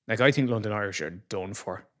 like I think London Irish are done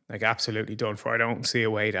for, like absolutely done for. I don't see a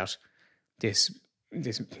way that this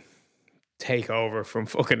takeover from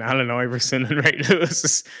fucking Allen Iverson and Ray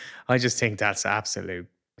Lewis. I just think that's absolute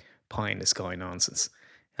pie in the sky nonsense,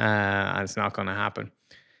 and it's not going to happen.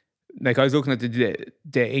 Like I was looking at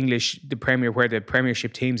the Premier, where the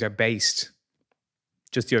Premiership teams are based,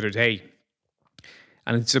 just the other day,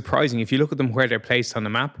 and it's surprising if you look at them where they're placed on the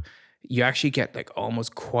map. You actually get like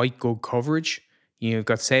almost quite good coverage. You've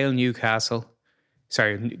got Sale, Newcastle.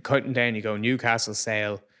 Sorry, cutting down, you go Newcastle,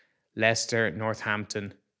 Sale, Leicester,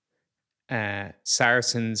 Northampton,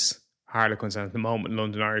 Saracens, Harlequins, and at the moment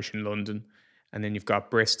London Irish in London, and then you've got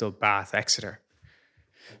Bristol, Bath, Exeter,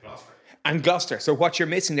 and Gloucester. So what you're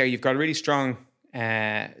missing there, you've got a really strong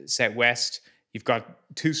South West. You've got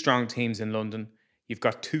two strong teams in London. You've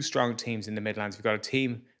got two strong teams in the Midlands. You've got a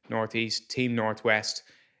team Northeast, team Northwest.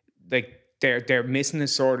 Like they're missing a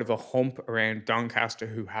sort of a hump around Doncaster,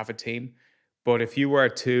 who have a team. But if you were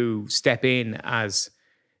to step in as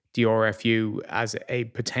the RFU as a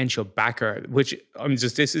potential backer, which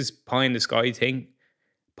this is pie in the sky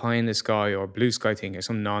or blue sky thing or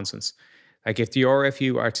some nonsense. Like if the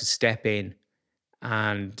RFU are to step in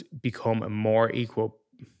and become a more equal,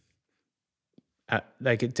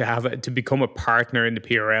 to become a partner in the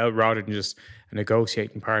PRL rather than just a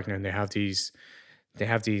negotiating partner, and they have these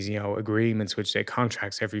agreements, which they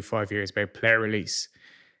contracts every 5 years about player release.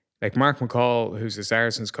 Like Mark McCall, who's the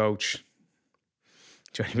Saracens coach,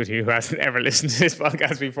 to anybody who hasn't ever listened to this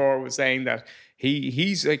podcast before, was saying that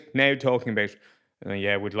he's like now talking about,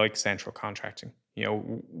 we'd like central contracting.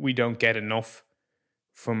 We don't get enough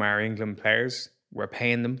from our England players. We're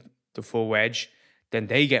paying them the full wage. Then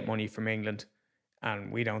they get money from England,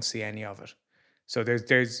 and we don't see any of it. So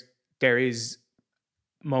there is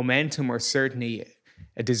momentum, or certainly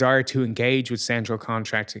a desire to engage with central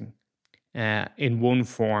contracting in one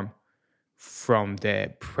form from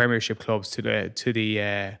the Premiership clubs to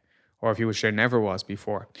the RFU, which there never was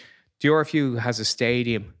before. The RFU has a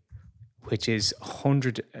stadium which is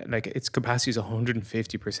 100, like its capacity is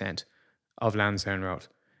 150% of Lansdowne Road.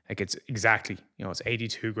 Like it's exactly, it's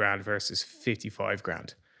 82 grand versus 55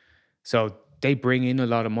 grand. So they bring in a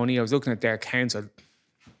lot of money. I was looking at their accounts.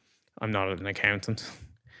 I'm not an accountant,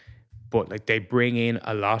 but like they bring in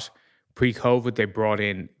a lot. Pre-COVID, they brought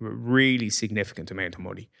in a really significant amount of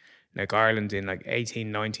money. Like Ireland in like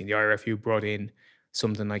 18-19, the RFU brought in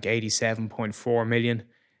something like 87.4 million,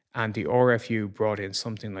 and the RFU brought in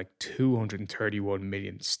something like 231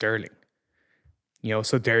 million sterling.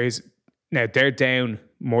 So now they're down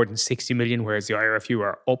more than 60 million, whereas the RFU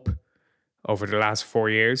are up over the last 4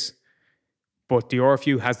 years. But the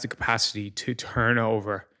RFU has the capacity to turn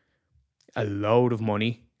over a load of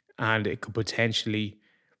money, and it could potentially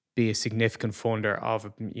be a significant funder of a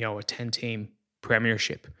 10-team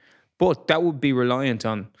Premiership. But that would be reliant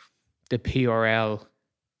on the PRL,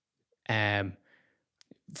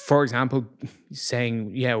 for example,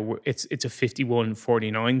 saying, it's a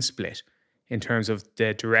 51-49 split in terms of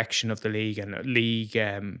the direction of the league and league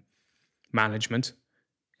management,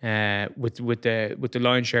 with the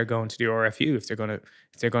lion's share going to the RFU if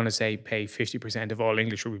they're gonna say pay 50% of all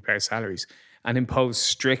English rugby player salaries and impose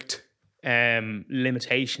strict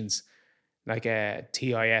limitations like a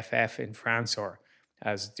TIFF in France, or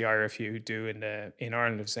as the RFU do in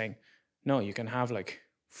Ireland, of saying, no, you can have like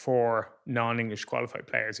 4 non-English qualified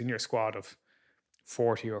players in your squad of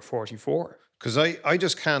 40 or 44. Because I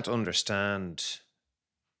just can't understand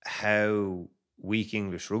how weak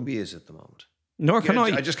English rugby is at the moment. Nor can I.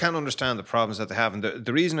 I just can't understand the problems that they have. And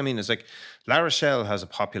the reason I mean is like La Rochelle has a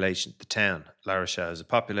population, the town, La Rochelle has a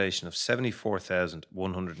population of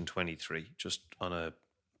 74,123, just on a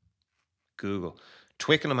Google.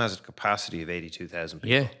 Twickenham has a capacity of 82,000 people.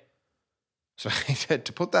 Yeah. So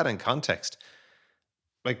to put that in context,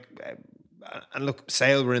 like and look,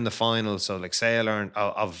 Sale were in the final, so like Sale aren't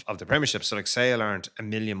of the Premiership, so like Sale aren't a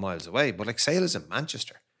million miles away, but like Sale is in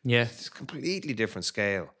Manchester. Yeah. It's a completely different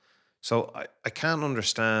scale. So I can't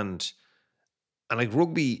understand. And like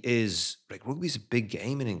rugby's a big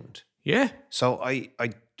game in England. Yeah. So I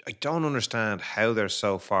don't understand how they're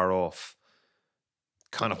so far off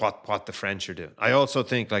kind of what the French are doing. I also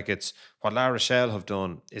think like it's what La Rochelle have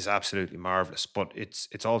done is absolutely marvelous, but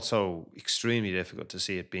it's also extremely difficult to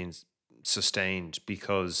see it being sustained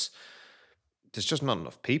because there's just not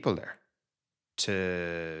enough people there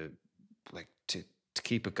to like to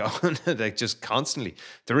keep it going like just constantly.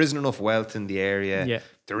 There isn't enough wealth in the area. Yeah.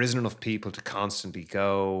 There isn't enough people to constantly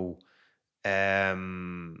go. Well,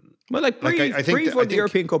 like Brive won the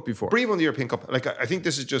European Cup before. Brive won the European Cup. Like I think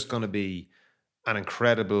this is just going to be an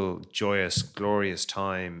incredible, joyous, glorious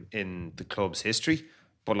time in the club's history.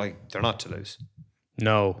 But like they're not to lose.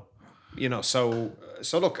 No. You know, so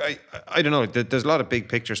look, I don't know. There's a lot of big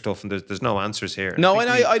picture stuff, and there's no answers here. No, and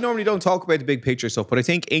I normally don't talk about the big picture stuff, but I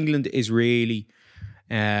think England is really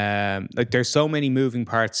like there's so many moving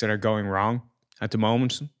parts that are going wrong at the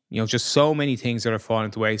moment. You know, just so many things that are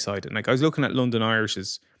falling to the wayside. And like I was looking at London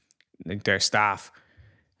Irish's, like their staff.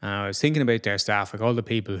 I was thinking about their staff, like all the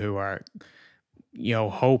people who are, you know,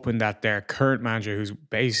 hoping that their current manager, who's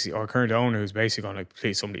basically, or current owner, who's basically going to,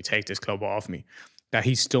 please somebody take this club off me, that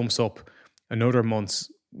he stumps up another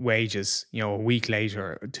month's wages, you know, a week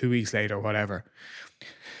later, or 2 weeks later, or whatever.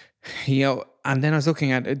 You know, and then I was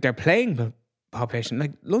looking at their playing population.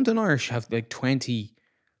 Like London Irish have like 20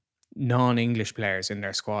 non-English players in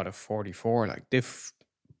their squad of 44. Like they've,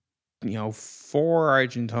 you know, 4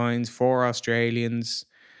 Argentines, 4 Australians,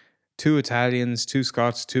 2 Italians, 2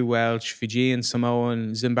 Scots, 2 Welsh, Fijian,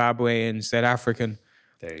 Samoan, Zimbabwean, South African.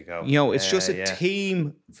 There you go. You know, it's just a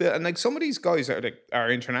team. And like some of these guys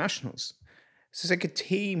are internationals. So it's like a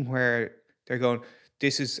team where they're going,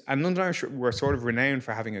 this is, and London Irish were sort of renowned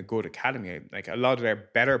for having a good academy. Like a lot of their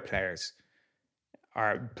better players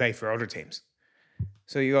play for other teams.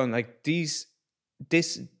 So you're going like this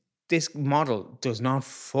model does not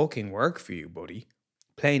fucking work for you, buddy.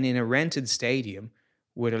 Playing in a rented stadium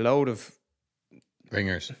with a load of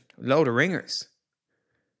ringers.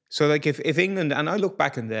 So like if England, and I look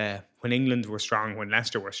back in when England were strong, when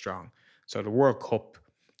Leicester were strong, so the World Cup,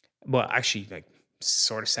 well actually like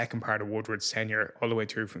sort of second part of Woodward's tenure all the way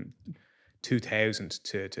through from 2000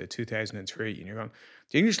 to 2003, and you're going,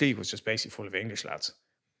 the English league was just basically full of English lads,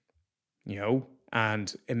 you know,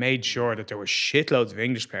 and it made sure that there were shitloads of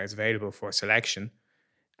English players available for selection,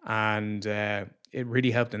 and it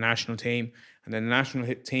really helped the national team, and then the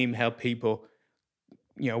national team helped people.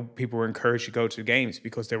 You know, people were encouraged to go to the games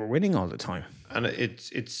because they were winning all the time. And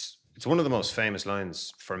it's one of the most famous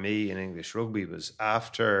lines for me in English rugby was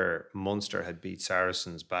after Munster had beat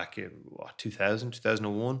Saracens back in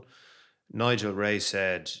 2001. Nigel Ray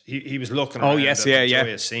said he was looking around at the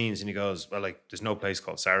joyous scenes, and he goes, well, like there's no place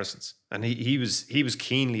called Saracens, and he was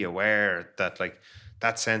keenly aware that like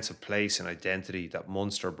that sense of place and identity that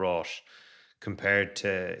Munster brought compared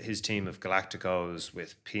to his team of Galacticos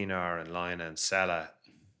with Pienaar and Lina and Sella.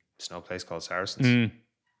 There's no place called Saracens.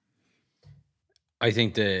 I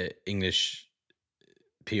think the English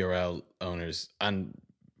PRL owners, and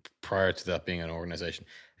prior to that being an organization,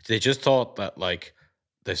 they just thought that like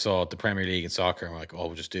they saw the Premier League in soccer and were like, oh,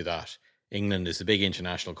 we'll just do that. England is a big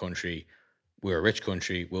international country. We're a rich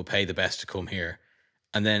country. We'll pay the best to come here.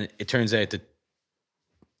 And then it turns out that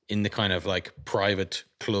in the kind of like private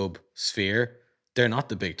club sphere, they're not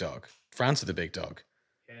the big dog. France are the big dog.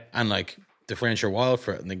 Yeah. And like the French are wild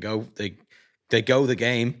for it, and they go the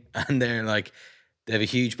game, and they're like, they have a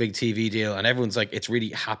huge big TV deal, and everyone's like, it's really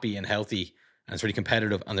happy and healthy, and it's really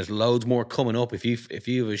competitive, and there's loads more coming up. If you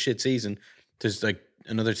have a shit season, there's like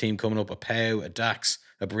another team coming up, a Pau, a Dax,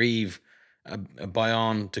 a Brive, a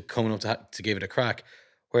Bayonne to coming up to give it a crack.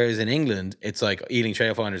 Whereas in England, it's like Ealing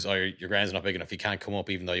Trailfinders, your ground's not big enough, you can't come up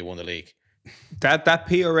even though you won the league. That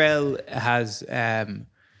PRL has that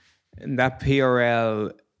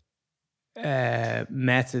PRL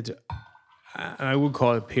method, and I would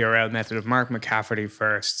call it PRL method of Mark McCafferty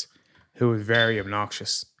first, who was very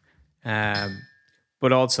obnoxious,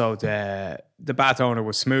 but also the Bath owner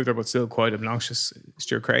was smoother but still quite obnoxious.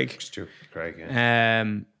 Stuart Craig, yeah.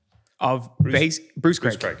 Bruce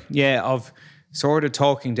Craig, yeah, of sort of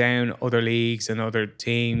talking down other leagues and other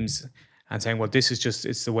teams and saying, well, this is just,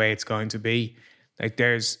 it's the way it's going to be. Like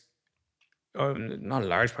there's not a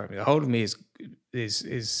large part of me, the whole of me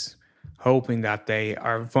is hoping that they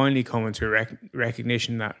are finally coming to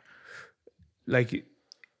recognition that like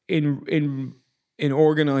in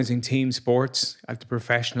organizing team sports at the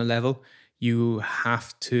professional level, you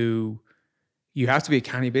have to you have to be a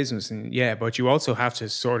canny business, and yeah, but you also have to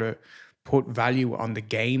sort of put value on the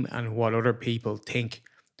game and what other people think,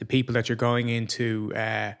 the people that you're going into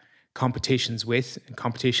competitions with and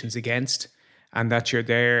competitions against, and that you're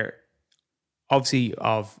there obviously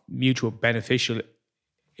of mutual beneficial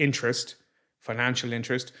interest, financial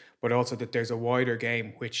interest, but also that there's a wider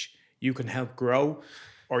game which you can help grow,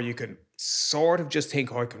 or you can sort of just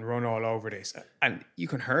think, oh, I can run all over this, and you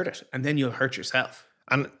can hurt it, and then you'll hurt yourself.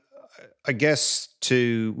 And I guess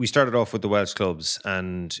we started off with the Welsh clubs,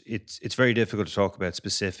 and it's very difficult to talk about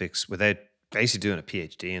specifics without basically doing a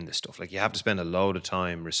PhD in this stuff. Like, you have to spend a load of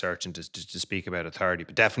time researching to speak about authority,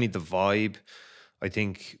 but definitely the vibe I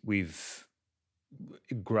think we've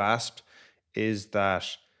grasped is that,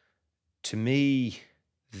 to me,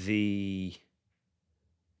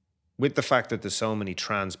 with the fact that there's so many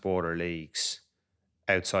trans-border leagues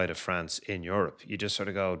outside of France in Europe, you just sort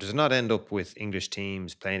of go, does it not end up with English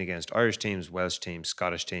teams playing against Irish teams, Welsh teams,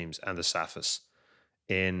 Scottish teams, and the SAFAs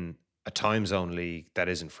in a time zone league that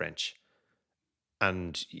isn't French?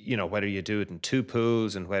 And, whether you do it in two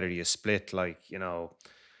pools and whether you split, like,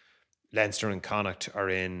 Leinster and Connacht are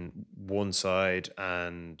in one side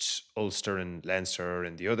and Ulster and Leinster are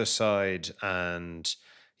in the other side, and,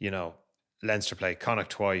 Leinster play Connacht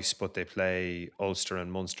twice, but they play Ulster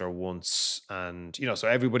and Munster once. And, so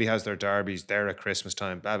everybody has their derbies. They're at Christmas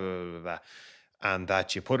time, blah, blah, blah, blah, blah. And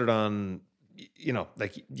that you put it on,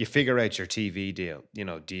 like, you figure out your TV deal.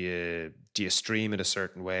 Do you stream it a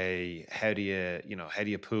certain way? How do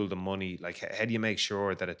you pool the money? Like, how do you make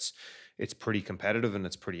sure that it's pretty competitive and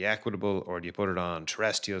it's pretty equitable? Or do you put it on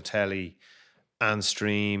terrestrial telly and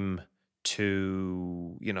stream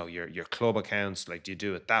to your club accounts? Like, do you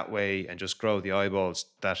do it that way and just grow the eyeballs?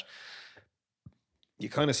 That you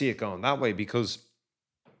kind of see it going that way, because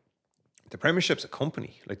the Premiership's a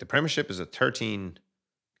company. Like, the Premiership is a 13,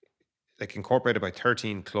 like, incorporated by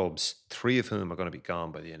 13 clubs, 3 of whom are going to be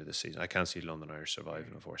gone by the end of the season. I can't see London Irish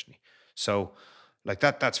surviving, unfortunately. So, like,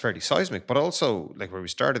 that's fairly seismic. But also, like, where we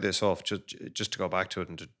started this off, just to go back to it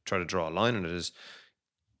and to try to draw a line on it, is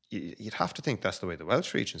you'd have to think that's the way the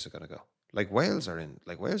Welsh regions are going to go. Like, Wales are in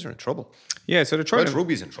trouble. Yeah, so they're trying Welsh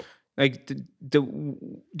rugby's in trouble. Like, the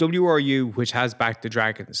WRU, which has backed the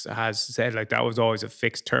Dragons, has said, like, that was always a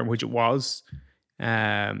fixed term, which it was,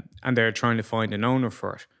 and they're trying to find an owner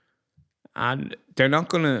for it, and they're not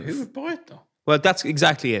going to. Who would buy it though? Well, that's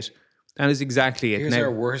exactly it. That is exactly it. Here's Now,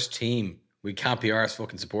 our worst team. We can't be arsed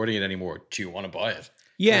fucking supporting it anymore. Do you want to buy it?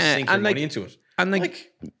 Yeah, Let's sink your and, like, money into it. And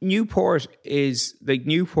like Newport is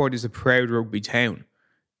a proud rugby town,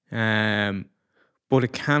 but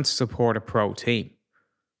it can't support a pro team.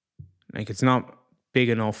 Like, it's not big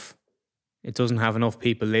enough. It doesn't have enough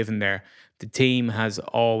people living there. The team has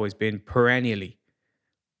always been perennially,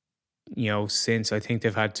 since I think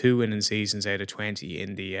they've had 2 winning seasons out of 20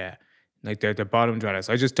 in the like they're the bottom dwellers.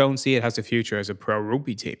 I just don't see it has a future as a pro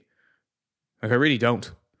rugby team. Like, I really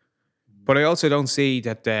don't. But I also don't see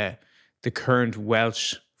that the current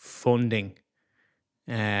Welsh funding,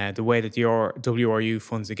 the way that the WRU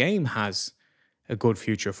funds the game, has a good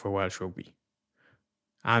future for Welsh rugby.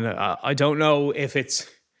 And I don't know if it's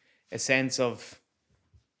a sense of,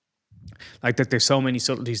 like, that there's so many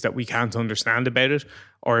subtleties that we can't understand about it,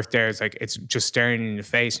 or if there's, like, it's just staring in the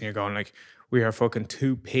face and you're going, like, we are fucking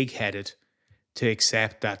too pig-headed to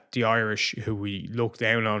accept that the Irish, who we look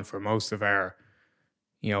down on for most of our,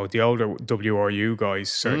 the older WRU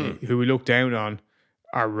guys, certainly, who we look down on,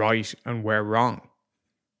 are right and we're wrong.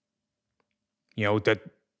 That,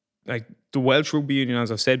 like, the Welsh Rugby Union,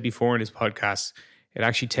 as I've said before in this podcast, it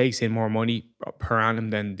actually takes in more money per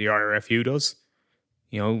annum than the RFU does.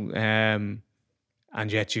 And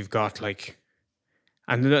yet you've got, like,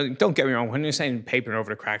 and don't get me wrong, when you're saying papering over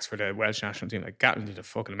the cracks for the Welsh national team, like, Gatland did a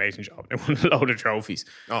fucking amazing job. They won a load of trophies.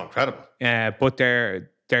 Oh, incredible. But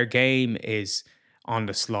their game is on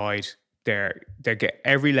the slide.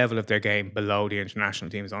 Every level of their game below the international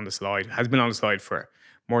team is on the slide, has been on the slide for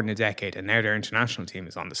more than a decade, and now their international team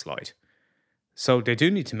is on the slide. So they do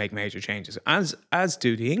need to make major changes, as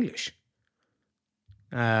do the English.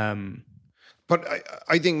 But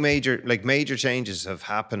I think major changes have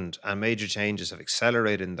happened, and major changes have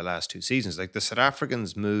accelerated in the last 2 seasons. Like, the South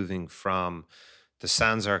Africans moving from the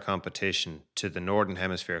Sanzar competition to the Northern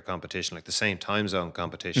Hemisphere competition, like the same time zone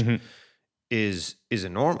competition, is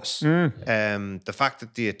enormous. The fact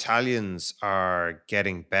that the Italians are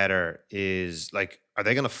getting better is, like, are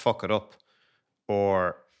they going to fuck it up,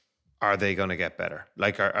 or are they going to get better?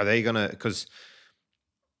 Like, are they going to, because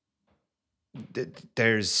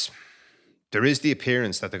there is the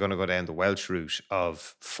appearance that they're going to go down the Welsh route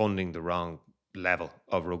of funding the wrong level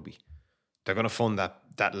of rugby. They're going to fund that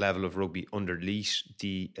that level of rugby under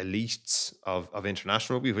the elites of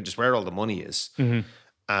international rugby, which is where all the money is.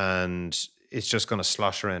 And it's just going to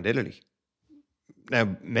slosh around Italy.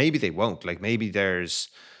 Now, maybe they won't. Like, maybe there's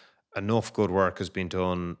enough good work has been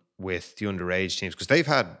done with the underage teams, because they've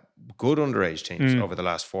had good underage teams over the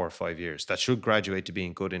last 4 or 5 years that should graduate to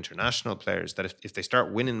being good international players, that if they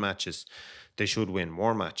start winning matches, they should win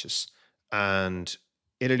more matches. And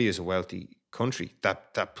Italy is a wealthy country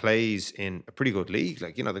that plays in a pretty good league.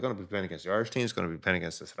 Like, you know, they're going to be playing against the Irish teams, going to be playing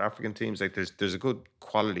against the South African teams. Like, there's a good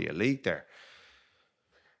quality of league there.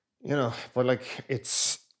 You know, but like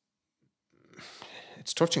it's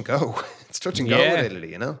touch and go. It's touch and go with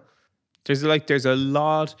Italy, you know. There's a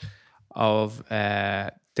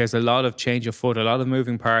lot of change of foot, a lot of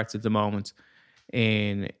moving parts at the moment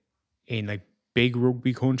in like big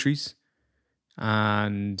rugby countries,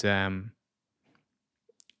 and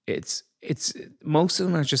it's most of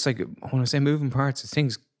them are just like, when I say moving parts, it's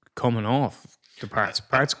things coming off the parts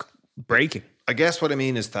breaking. I guess what I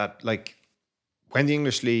mean is that, like, when the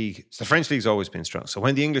English league, so the French league's always been strong. So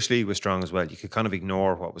when the English league was strong as well, you could kind of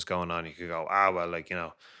ignore what was going on. You could go, well, like, you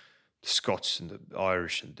know, the Scots and the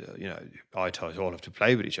Irish and the, you know, Italians all have to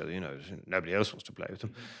play with each other. You know, nobody else wants to play with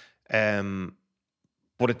them.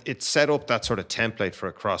 But it set up that sort of template for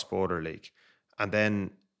a cross-border league. And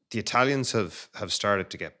then the Italians have started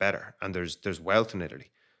to get better, and there's wealth in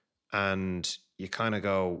Italy. And you kind of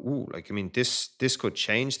go, ooh, like, I mean, this could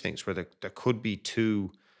change things, where there could be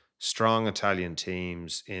two strong Italian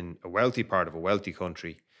teams in a wealthy part of a wealthy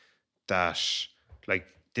country that, like,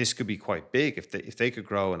 this could be quite big if they could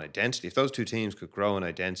grow an identity. If those two teams could grow an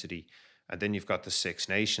identity, and then you've got the Six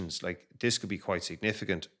Nations, like, this could be quite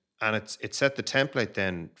significant. And it set the template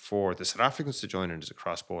then for the South Africans to join in as a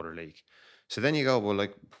cross-border league. So then you go, well,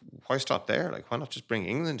 like, why stop there? Like, why not just bring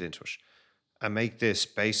England into it and make this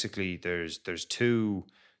basically, there's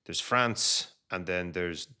France, and then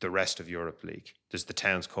there's the rest of Europe league. There's the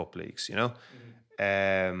Towns Cup leagues, you know?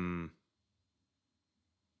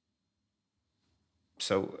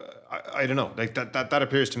 So I don't know. Like, that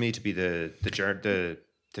appears to me to be the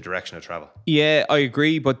direction of travel. Yeah, I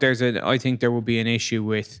agree, but I think there will be an issue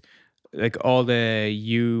with, like, all the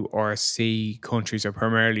URC countries are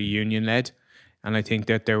primarily union led, and I think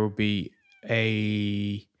that there will be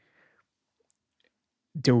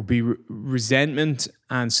resentment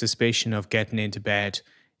and suspicion of getting into bed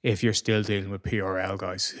if you're still dealing with PRL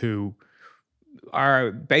guys who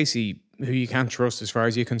are basically who you can't trust as far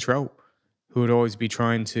as you can throw, who would always be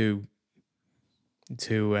trying to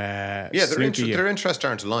their interests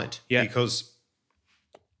aren't aligned, because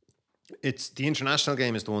it's the international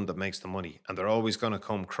game is the one that makes the money, and they're always going to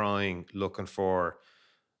come crying looking for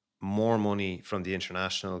more money from the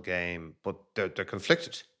international game, but they're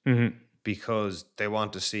conflicted because they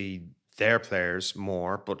want to see their players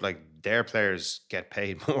more, but, like, their players get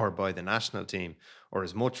paid more by the national team, or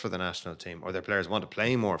as much for the national team, or their players want to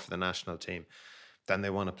play more for the national team than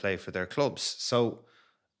they want to play for their clubs. So,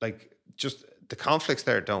 like, just the conflicts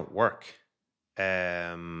there don't work.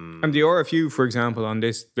 And the RFU, for example, on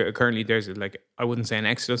this, currently there's, like, I wouldn't say an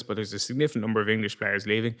exodus, but there's a significant number of English players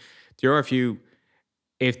leaving. The RFU,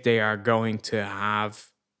 if they're going to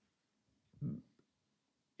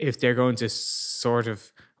sort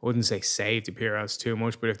of, I wouldn't say save the PRLs too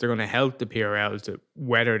much, but if they're going to help the PRL to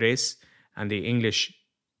weather this, and the English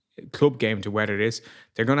club game to weather this,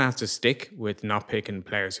 they're going to have to stick with not picking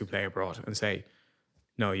players who play abroad and say,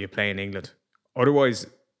 no, you play in England. Otherwise,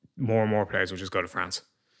 more and more players will just go to France.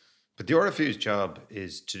 But the RFU's job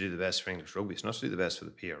is to do the best for English rugby. It's not to do the best for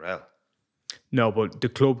the PRL. No, but the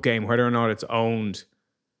club game, whether or not it's owned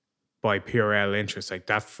by PRL interests, like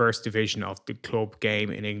that first division of the club game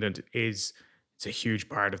in England it's a huge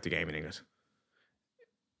part of the game in England.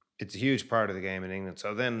 It's a huge part of the game in England.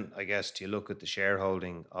 So then, I guess, do you look at the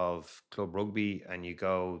shareholding of club rugby and you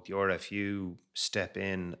go, the RFU step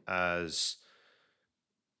in as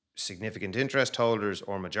significant interest holders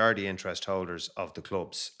or majority interest holders of the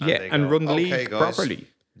clubs. And run the league properly.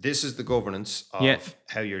 This is the governance of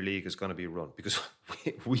how your league is going to be run, because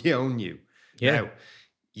we own you. Yeah. Now,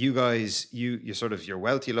 you guys, you sort of, your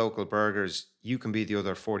wealthy local burgers, you can be the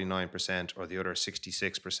other 49% or the other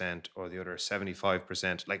 66% or the other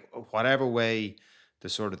 75%, like whatever way the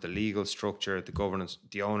sort of the legal structure, the governance,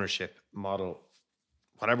 the ownership model,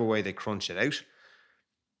 whatever way they crunch it out,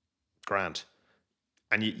 grand.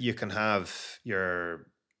 And you can have your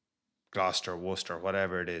Gloucester, Worcester,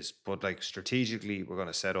 whatever it is, but, like, strategically, we're going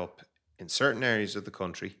to set up in certain areas of the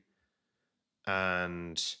country,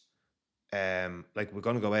 and like, we're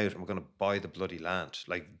going to go out and we're going to buy the bloody land.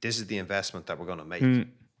 Like, this is the investment that we're going to make.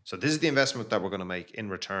 So this is the investment that we're going to make in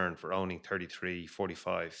return for owning 33,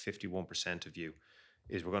 45, 51% of you,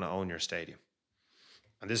 is we're going to own your stadium.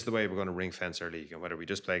 And this is the way we're going to ring fence our league. And whether we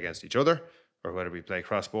just play against each other or whether we play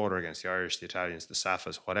cross-border against the Irish, the Italians, the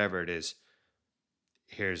Safas, whatever it is,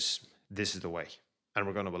 this is the way. And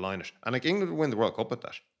we're going to align it. And like England will win the World Cup at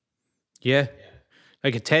that. Yeah.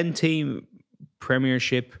 Like a 10-team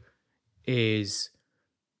premiership is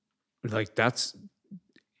like, that's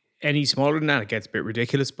any smaller than that, it gets a bit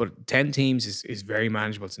ridiculous, but 10 teams is very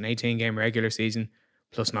manageable. It's an 18-game regular season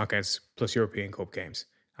plus knockouts plus European Cup games.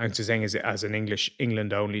 I'm just saying as an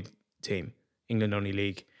England only team, England only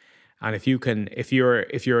league. And if you're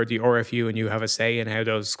the RFU and you have a say in how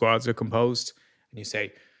those squads are composed, and you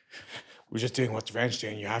say, we're just doing what the French do,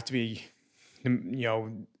 and you have to be,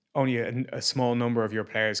 only a small number of your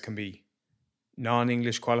players can be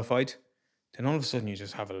non-English qualified, then all of a sudden you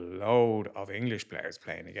just have a load of English players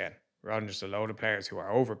playing again, rather than just a load of players who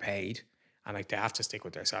are overpaid and like they have to stick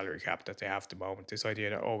with their salary cap that they have at the moment. This idea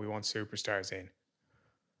that, we want superstars in.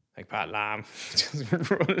 Like Pat Lam just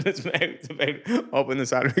running his mouth about upping the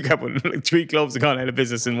salary cap when like 3 clubs have gone out of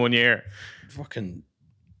business in 1 year.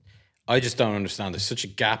 I just don't understand. There's such a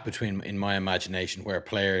gap between, in my imagination, where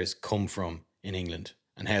players come from in England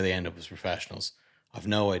and how they end up as professionals. I've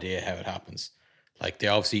no idea how it happens. Like, they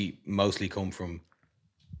obviously mostly come from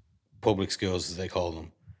public schools, as they call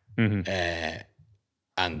them. Mm-hmm.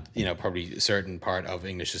 And, probably a certain part of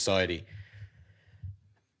English society.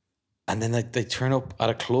 And then they turn up at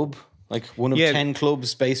a club, like one of 10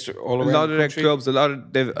 clubs based all around the country. A lot of their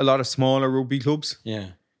clubs, they've a lot of smaller rugby clubs. Yeah.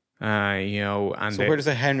 And so where does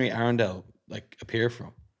a Henry Arundel appear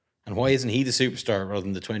from? And why isn't he the superstar rather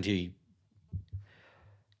than the 20?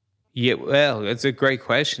 Yeah, well, it's a great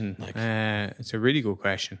question. It's a really good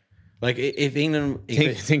question. Like, if England...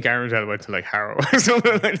 I think Arundel went to like Harrow or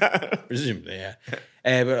something like that. Presumably, yeah.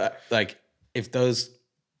 But if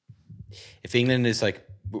England is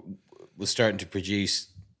was starting to produce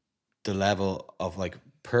the level of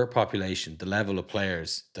per population, the level of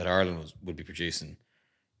players that Ireland would be producing,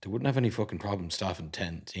 they wouldn't have any fucking problem staffing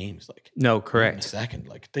 10 teams. No, correct. In a second,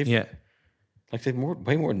 they've way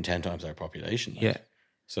more than 10 times our population.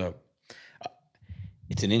 So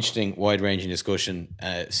it's an interesting, wide-ranging discussion,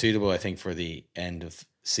 suitable, I think, for the end of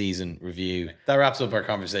season review. That wraps up our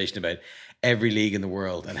conversation about every league in the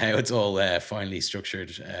world and how it's all finally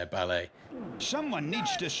structured ballet. Someone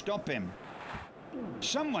needs to stop him.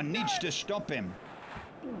 Someone needs to stop him.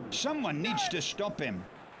 Someone needs to stop him.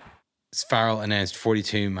 Farrell announced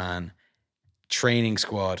 42-man training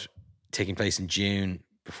squad taking place in June,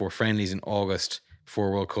 before friendlies in August,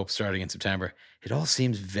 before World Cup starting in September. It all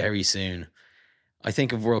seems very soon. I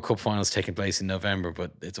think of World Cup finals taking place in November,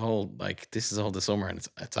 but it's all this is all the summer and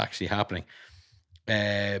it's actually happening.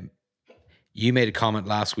 You made a comment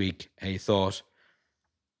last week, how you thought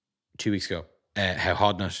 2 weeks ago, how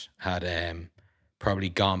Hodnett had probably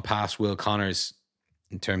gone past Will Connors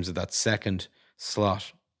in terms of that second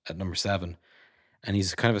slot at number 7. And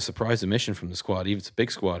he's kind of a surprise omission from the squad. Even it's a big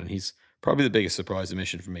squad, and he's probably the biggest surprise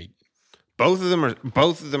omission for me. Both of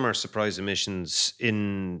them are surprise omissions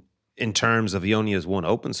in terms of he only has one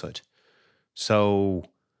open side. So,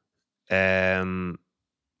 there's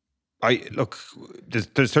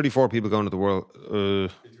 34 people going to the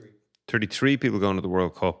World. 33 people going to the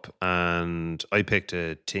World Cup, and I picked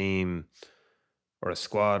a team or a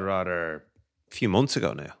squad rather a few months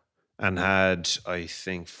ago now, and had, I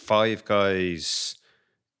think, 5 guys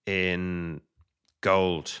in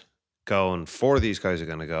gold going. 4 of these guys are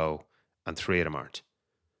going to go, and 3 of them aren't.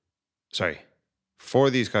 Sorry, 4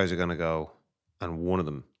 of these guys are going to go, and 1 of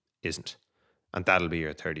them isn't, and that'll be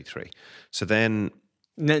your 33. So then,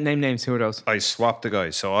 name names. Who are those? I swapped the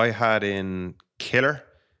guys. So I had in Killer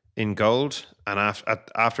in gold, and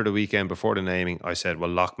after the weekend before the naming, I said, well,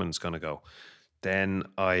 Lockman's going to go. Then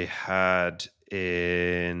I had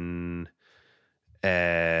in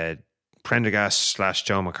Prendergast /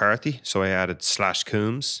 Joe McCarthy. So I added /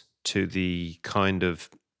 Coombs to the kind of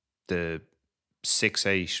the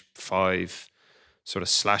 6-8-5 sort of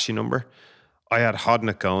slashy number. I had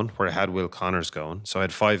Hodnett going, where I had Will Connors going. So I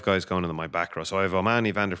had 5 guys going in my back row. So I have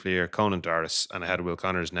O'Mahony, Van der Fleer, Conan Doris, and I had Will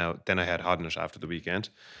Connors now. Then I had Hodnett after the weekend.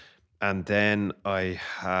 And then I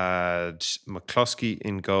had McCluskey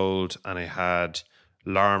in gold, and I had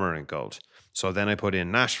Larmour in gold. So then I put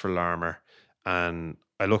in Nash for Larmour, and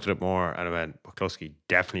I looked at it more and I went, McCluskey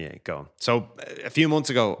definitely ain't going. So a few months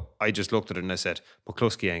ago, I just looked at it and I said,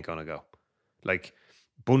 McCluskey ain't going to go.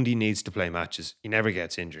 Bundy needs to play matches. He never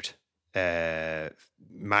gets injured.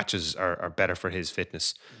 Matches are better for his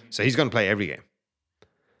fitness. So he's going to play every game.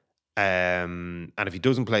 And if he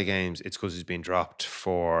doesn't play games, it's because he's been dropped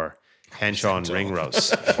for Henshaw and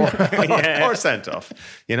Ringrose or sent off,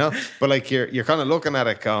 you know. But like you're kind of looking at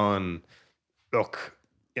it going, look,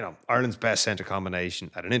 you know, Ireland's best centre combination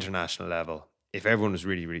at an international level, if everyone was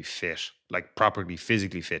really, really fit, like properly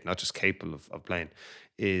physically fit, not just capable of playing,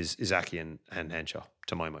 is Aki and Henshaw,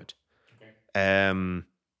 to my mind. Okay.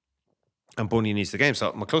 And Bunny needs the game.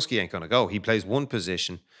 So McCluskey ain't going to go. He plays one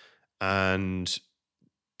position and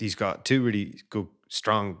he's got two really good,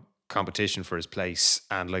 strong competition for his place.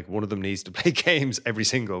 And like one of them needs to play games every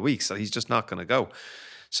single week. So he's just not going to go.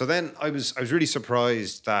 So then I was really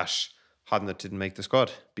surprised that Hodnett didn't make the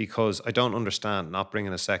squad, because I don't understand not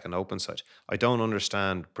bringing a second open side. I don't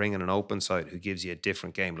understand bringing an open side who gives you a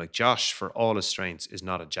different game. Like Josh, for all his strengths, is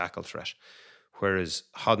not a jackal threat, whereas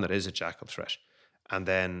Hodnett is a jackal threat. And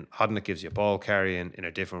then Hodnett gives you ball carrying in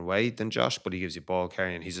a different way than Josh, but he gives you ball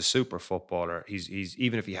carrying. He's a super footballer. He's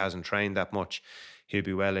even if he hasn't trained that much, he'll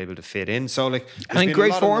be well able to fit in. So like, and in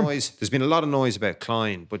great form. There's been a lot of noise about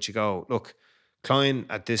Klein, but you go, look, Klein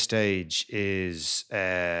at this stage is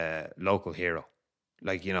a local hero.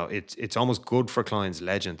 Like, you know, it's almost good for Klein's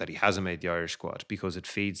legend that he hasn't made the Irish squad, because it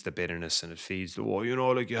feeds the bitterness and it feeds the, you know,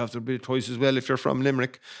 like you have to be twice as well if you're from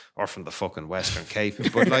Limerick or from the fucking Western Cape.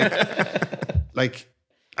 But like,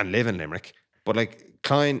 and live in Limerick. But like,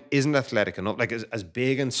 Klein isn't athletic enough. Like as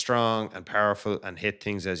big and strong and powerful and hit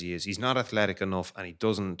things as he is, he's not athletic enough, and he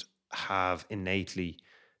doesn't have innately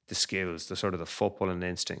the skills, the sort of the footballing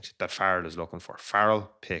instinct that Farrell is looking for.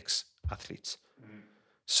 Farrell picks athletes.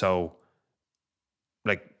 So,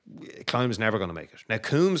 like, Klein was never going to make it. Now,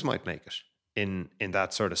 Coombs might make it in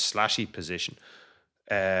that sort of slashy position.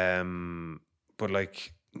 But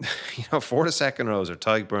like, you know, for the second rows are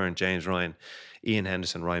Tyke Byrne, James Ryan, Ian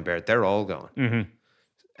Henderson, Ryan Baird. They're all going.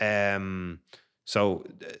 So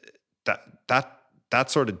that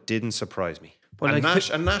sort of didn't surprise me. But and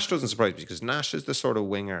like, Nash doesn't surprise me, because Nash is the sort of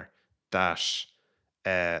winger that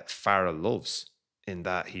Farrell loves, in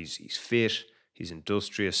that he's fit, he's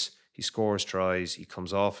industrious, he scores tries, he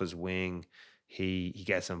comes off his wing, he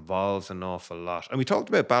gets involved an awful lot. And we talked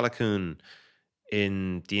about Balakoon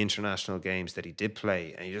in the international games that he did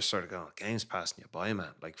play, and you just sort of go, game's passing you by,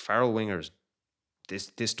 man. Like, Farrell wingers,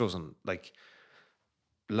 this doesn't, like,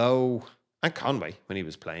 Lowe and Conway when he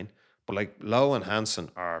was playing, but like Lowe and Hansen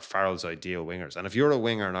are Farrell's ideal wingers. And if you're a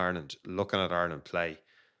winger in Ireland looking at Ireland play,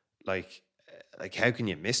 like how can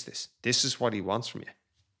you miss this? This is what he wants from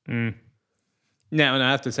you. Now, and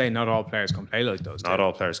I have to say, not all players can play like those. Not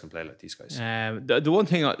all players can play like these guys. The one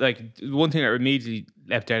thing, that immediately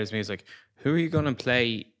leapt out at me is like, who are you going to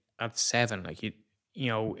play at 7? Like, you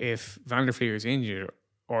know, if Van der Fleer is injured,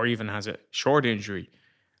 or even has a short injury,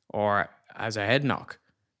 or has a head knock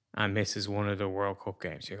and misses one of the World Cup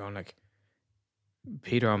games, you're going like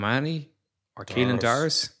Peter O'Mahony or Keelan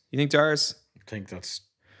Dars. You think Dars? I think that's,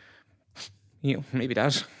 you know, maybe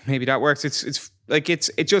that works.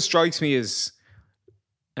 It just strikes me as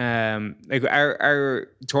like our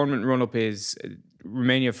tournament run up is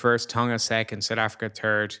Romania first, Tonga second, South Africa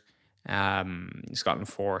third, Scotland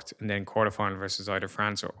fourth, and then quarterfinal versus either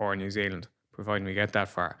France or New Zealand, providing we get that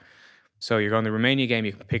far. So you're going the Romania game,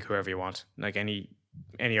 you can pick whoever you want. Like any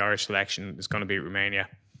Irish selection is going to beat Romania.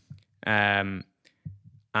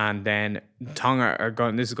 And then Tonga are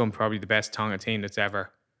going, this is going to be probably the best Tonga team that's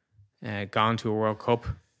ever gone to a World Cup.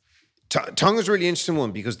 Tonga's a really interesting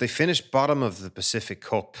one, because they finished bottom of the Pacific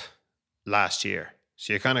Cup last year.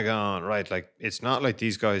 So you're kind of going, right, like, it's not like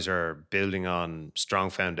these guys are building on strong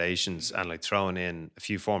foundations and like throwing in a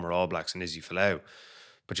few former All Blacks and Izzy Folau.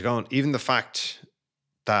 But you're going, even the fact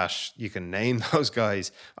that you can name those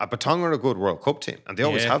guys, but Tonga are a good World Cup team, and they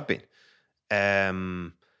always have been.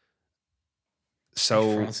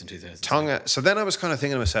 So France in 2000. Tonga. So then I was kind of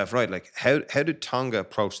thinking to myself, right, like how did Tonga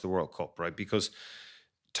approach the World Cup, right? Because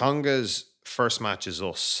Tonga's first match is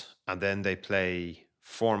us, and then they play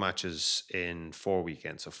 4 matches in 4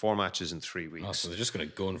 weekends, so 4 matches in 3 weeks. Oh, so they're just going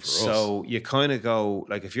to gun for us. So you kind of go,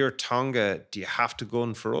 like, if you're Tonga, do you have to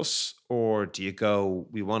gun for us, or do you go,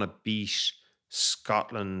 we want to beat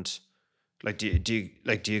Scotland? Like, do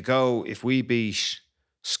you go, if we beat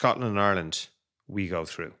Scotland and Ireland, we go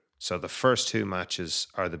through? So the first 2 matches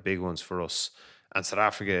are the big ones for us, and South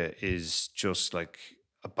Africa is just like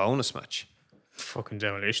a bonus match. Fucking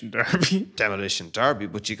demolition derby.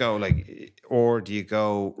 But you go like, or do you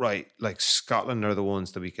go, right, like Scotland are the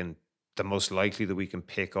ones that the most likely that we can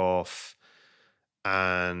pick off,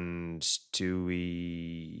 and do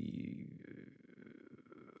we,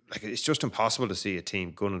 like, it's just impossible to see a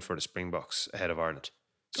team gunning for the Springboks ahead of Ireland.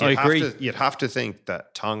 So I agree. You'd have to think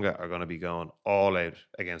that Tonga are going to be going all out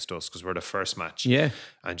against us because we're the first match. Yeah.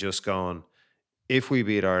 And just going, if we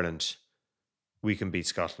beat Ireland, we can beat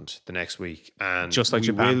Scotland the next week. And Just like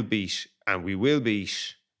Japan. we will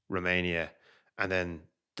beat Romania. And then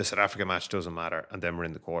the South Africa match doesn't matter. And then we're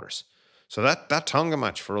in the quarters. So that Tonga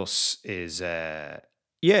match for us is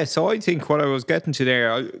Yeah, so I think what I was getting to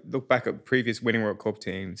there, I look back at previous winning World Cup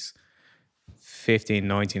teams, 15,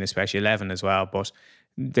 19, especially 11 as well. But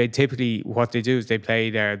they typically, what they do is they play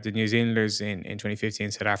the New Zealanders in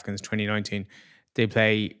 2015, South Africans 2019. They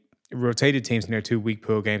play rotated teams in their 2-week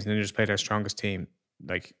pool games and then just play their strongest team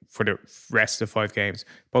like for the rest of the 5 games.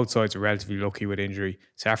 Both sides are relatively lucky with injury.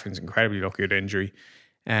 South Africans incredibly lucky with injury.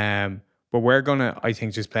 But we're going to, I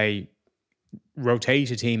think, just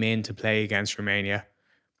rotate a team in to play against Romania.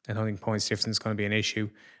 I don't think points difference is going to be an issue.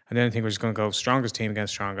 And then I think we're just going to go strongest team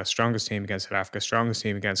against strongest team against South Africa, strongest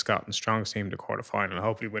team against Scotland, strongest team in the quarterfinal, and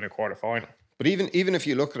hopefully win a quarterfinal. But even if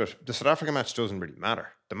you look at it, the South Africa match doesn't really matter.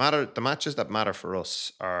 The matches that matter for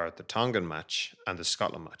us are the Tongan match and the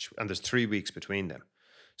Scotland match, and there's 3 weeks between them.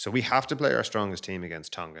 So we have to play our strongest team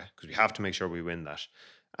against Tonga because we have to make sure we win that.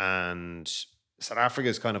 And South Africa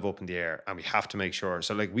is kind of up in the air, and we have to make sure.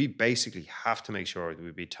 So like we basically have to make sure that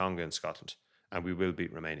we beat Tonga and Scotland, and we will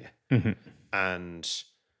beat Romania. Mm-hmm. And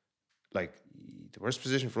like the worst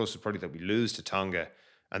position for us is probably that we lose to Tonga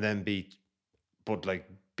and then beat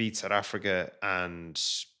South Africa and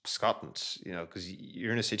Scotland, because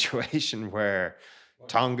you're in a situation where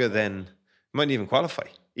Tonga then mightn't even qualify,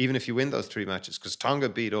 even if you win those 3 matches, because Tonga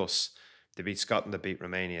beat us, they beat Scotland, they beat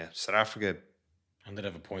Romania, South Africa. And they'd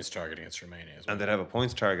have a points target against Romania as well. And they'd have a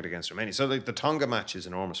points target against Romania. So like the Tonga match is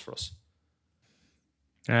enormous for us.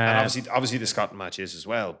 And obviously the Scotland match is as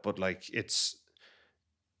well, but like it's...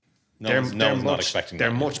 No one's not expecting that.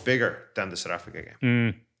 They're much bigger than the South Africa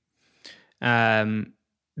game. Then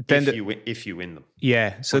if you win them.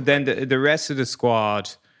 Yeah. So then the rest of the squad,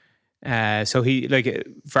 so he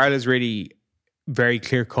Farrell's really very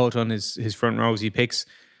clear cut on his front rows. He picks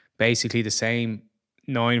basically the same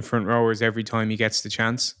 9 front rowers every time he gets the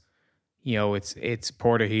chance. It's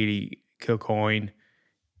Porter, Healy, Kilcoyne,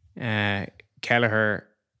 Kelleher,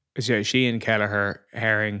 Sheehan, Kelleher,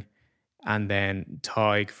 Herring, and then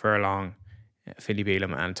Tig, Furlong, Philly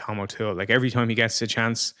Beelum, and Tom O'Toole. Like every time he gets a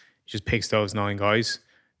chance, he just picks those 9 guys.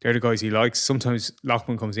 They're the guys he likes. Sometimes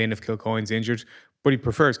Lockman comes in if Kilcoyne's injured, but he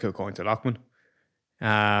prefers Kilcoyne to Lockman.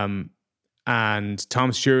 And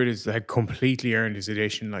Tom Stewart had completely earned his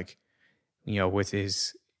addition, with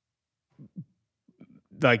his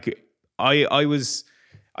I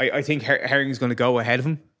think Herring's going to go ahead of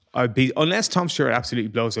him. Unless Tom Stewart absolutely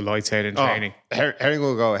blows the lights out in training. Herring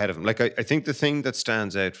will go ahead of him. Like I think the thing that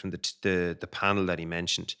stands out from the panel that he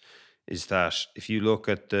mentioned is that if you look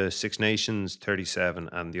at the Six Nations 37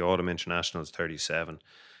 and the Autumn Internationals 37,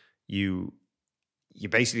 you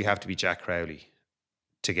basically have to be Jack Crowley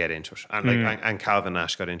to get into it. And and Calvin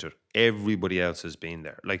Nash got into it. Everybody else has been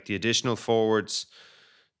there. Like the additional forwards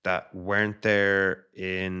that weren't there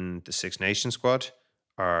in the Six Nations squad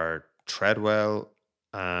are Treadwell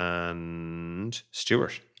and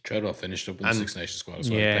Stewart. Treadwell finished up in the Six Nations squad as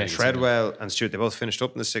well. Yeah, Treadwell and Stewart, they both finished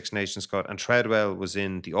up in the Six Nations squad, and Treadwell was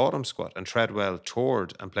in the Autumn squad, and Treadwell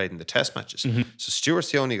toured and played in the Test matches. Mm-hmm. So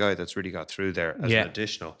Stewart's the only guy that's really got through there as an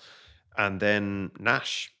additional. And then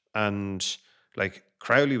Nash and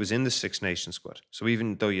Crowley was in the Six Nations squad. So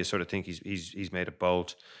even though you sort of think he's made a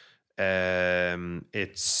bolt,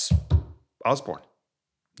 it's Osborne.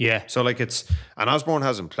 Yeah. So and Osborne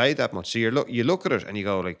hasn't played that much. So you look at it and you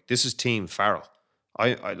go this is Team Farrell.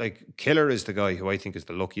 I Killer is the guy who I think is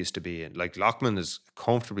the luckiest to be in. Lockman is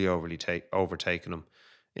comfortably overtaken him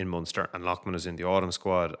in Munster, and Lockman is in the Autumn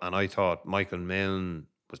squad. And I thought Michael Milne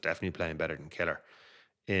was definitely playing better than Killer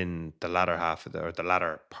in the latter half of the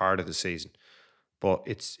latter part of the season. But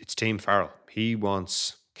it's Team Farrell. He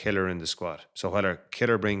wants Killer in the squad. So whether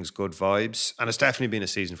Killer brings good vibes, and it's definitely been a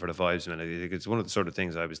season for the vibes, man. I think it's one of the sort of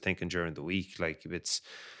things I was thinking during the week. If it's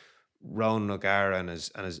Ronan O'Gara and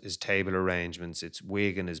his table arrangements, it's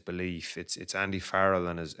Wig and his belief, it's Andy Farrell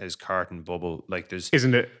and his carton bubble.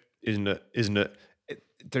 Isn't it?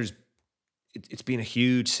 It's been a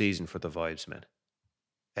huge season for the vibes, man.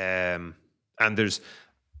 And this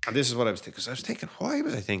is what I was thinking. Because I was thinking, why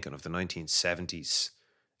was I thinking of the 1970s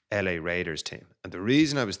LA Raiders team? And the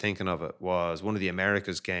reason I was thinking of it was one of the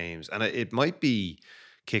Americas games, and it might be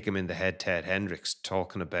kick him in the head, Ted Hendricks,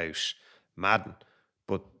 talking about Madden.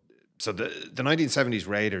 But so the 1970s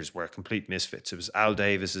Raiders were complete misfits. It was Al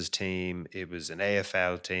Davis's team. It was an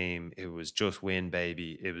AFL team. It was just win,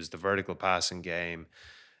 baby. It was the vertical passing game.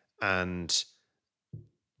 And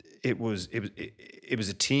it was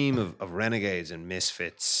a team of renegades and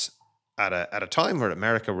misfits at a time where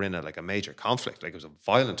America were in a major conflict. Like, it was a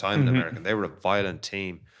violent time in America. And they were a violent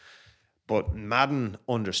team. But Madden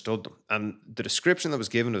understood them. And the description that was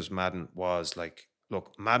given of Madden was like,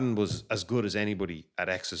 look, Madden was as good as anybody at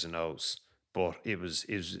X's and O's, but it was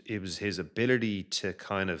his ability to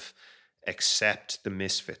kind of accept the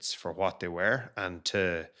misfits for what they were and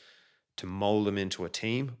to mold them into a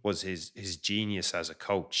team was his genius as a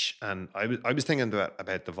coach. And I was thinking about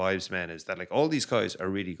the Vibes men, is that like all these guys are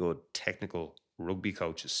really good technical rugby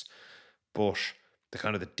coaches, but the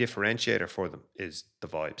kind of the differentiator for them is the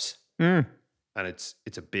vibes. And it's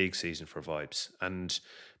a big season for Vibes. And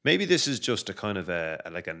maybe this is just a kind of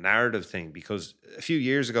a narrative thing, because a few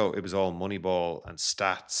years ago it was all Moneyball and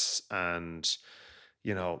stats and,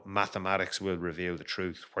 you know, mathematics will reveal the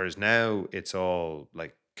truth. Whereas now it's all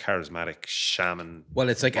like charismatic shaman. Well,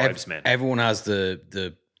 it's like Vibes men. everyone has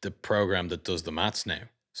the program that does the maths now.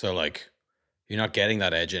 So like, you're not getting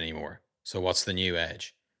that edge anymore. So what's the new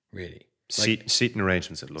edge, really? Seating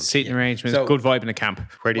arrangements at lunch. Seating arrangements, So- good vibe in a camp.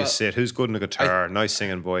 Where do you sit? Who's good in a guitar? Nice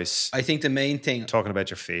singing voice. I think the main thing Talking about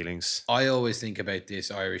your feelings. I always think about this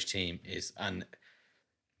Irish team is, and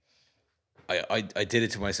I did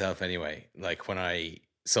it to myself anyway. Like when I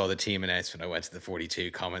saw the team announcement, I went to the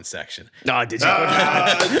 42 comment section. No, did you?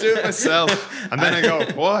 I do it myself. And then I go,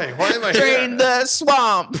 why? Why am I Drain here? the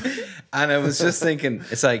swamp. And I was just thinking,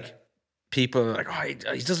 it's like people are like,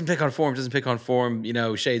 oh, he doesn't pick on form, you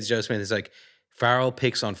know, shades Joe Smith. It's like Farrell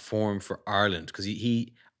picks on form for Ireland because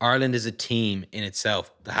Ireland is a team in itself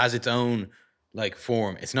that has its own like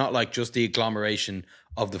form. It's not like just the agglomeration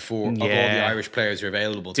of of all the Irish players who are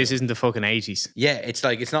available. This isn't the fucking 80s. Yeah, it's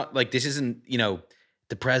like, it's not like, this isn't, you know,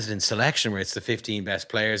 the president's selection where it's the 15 best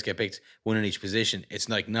players get picked, one in each position. It's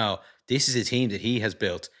like, no, this is a team that he has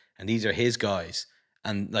built and these are his guys.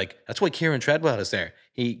 And like, that's why Kieran Treadwell is there.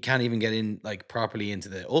 He can't even get in like properly into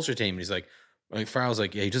the Ulster team. And he's like Farrell's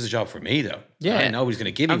like, yeah, he does a job for me though. Yeah. I know he's going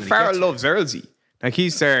to give him. And Farrell loves Earlsey. Like,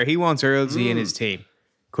 he's there. He wants Earlsey in his team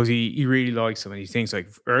because he really likes him. And he thinks like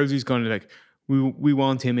Earlsey's going to like, we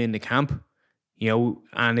want him in the camp, you know.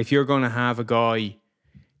 And if you're going to have a guy,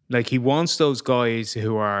 like, he wants those guys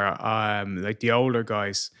who are like the older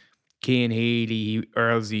guys, Cian Healy,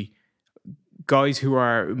 Earlsey, guys who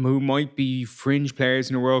might be fringe players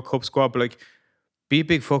in a World Cup squad, but like, be a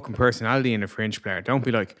big fucking personality in a fringe player. Don't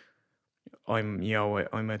be like, I'm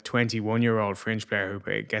a 21-year-old fringe player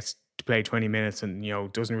who gets to play 20 minutes and, you know,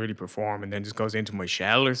 doesn't really perform and then just goes into my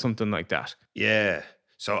shell or something like that. Yeah.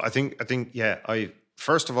 So I think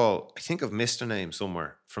first of all, I think I've missed a name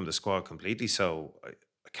somewhere from the squad completely. So I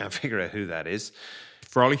can't figure out who that is.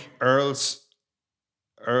 Frawley?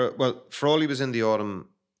 Frawley was in the autumn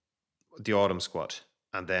squad.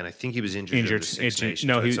 And then I think he was injured in the Six Nations.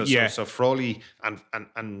 No, right? So Frawley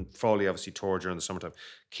and Frawley obviously toured during the summertime.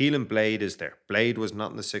 Keelan Blade is there. Blade was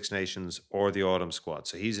not in the Six Nations or the autumn squad,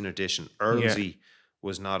 so he's an addition. Earlsey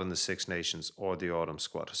was not in the Six Nations or the autumn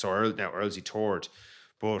squad. So Earlsey toured,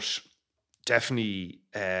 but definitely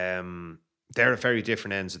they're at very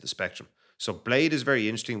different ends of the spectrum. So Blade is a very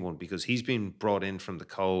interesting one because he's been brought in from the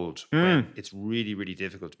cold when it's really, really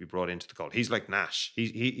difficult to be brought into the cold. He's like Nash.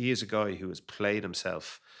 He is a guy who has played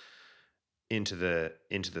himself into the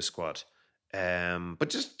squad. But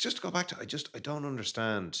just to go back to, I don't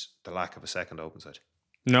understand the lack of a second open side.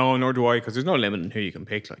 No, nor do I, because there's no limit in who you can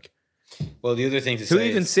pick. Like, Well, the other thing to who say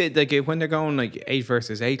even is, sit like when they're going like 8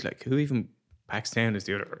 versus 8? Like, who even backs down as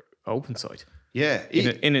the other open side? Yeah, In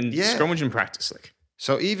scrummaging practice, like.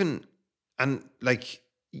 So even. And like,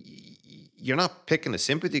 you're not picking a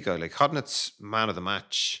sympathy guy. Like, Hodnett's man of the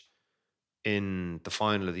match in the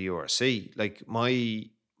final of the URC. Like, my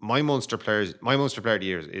Munster player of the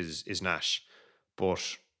year is Nash,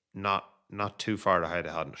 but not too far ahead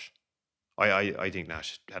of Hodnett. I think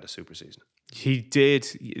Nash had a super season. He did.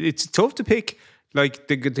 It's tough to pick. Like,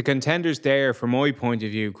 the contenders there, from my point of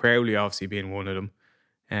view, Crowley obviously being one of them.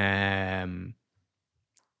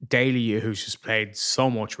 Daly, who's just played so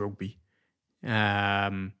much rugby.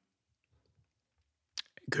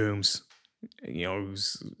 Coombs, you know,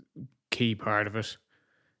 who's a key part of it.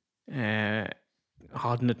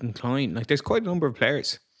 Hodnett and Klein. Like, there's quite a number of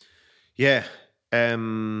players. Yeah.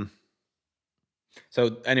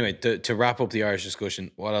 so anyway, to wrap up the Irish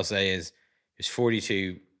discussion, what I'll say is there's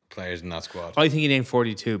 42 players in that squad. I think he named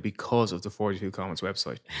 42 because of the 42 Comments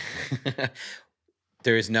website.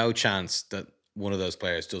 There is no chance that one of those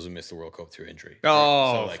players doesn't miss the World Cup through injury.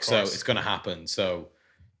 Oh, so it's going to happen. So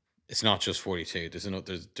it's not just 42.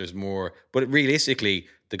 There's more. But realistically,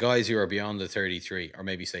 the guys who are beyond the 33, or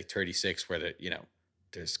maybe say 36, where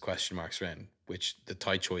there's question marks around which the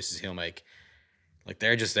tight choices he'll make. Like,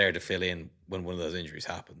 they're just there to fill in when one of those injuries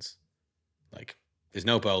happens. Like, there's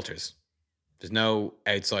no bolters. There's no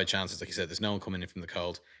outside chances. Like you said, there's no one coming in from the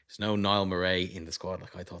cold. There's no Niall Murray in the squad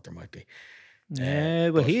like I thought there might be. Yeah,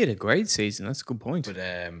 well, he had a great season. That's a good point. But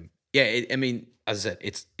I mean, as I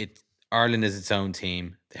said, Ireland is its own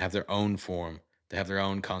team. They have their own form. They have their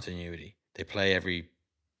own continuity. They play every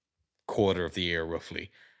quarter of the year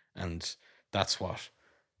roughly, and that's what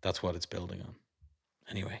it's building on.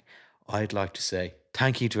 Anyway, I'd like to say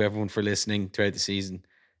thank you to everyone for listening throughout the season.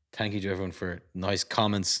 Thank you to everyone for nice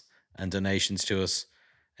comments and donations to us.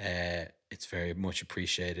 It's very much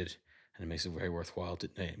appreciated, and it makes it very worthwhile.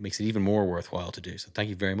 It makes it even more worthwhile to do. So thank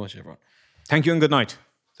you very much, everyone. Thank you and good night.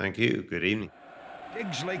 Thank you. Good evening.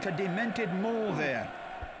 Digs like a demented mole there.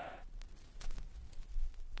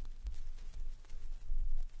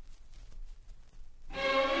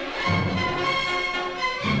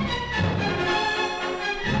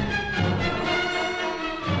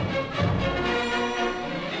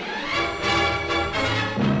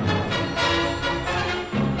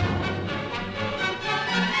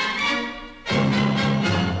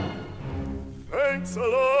 Thanks a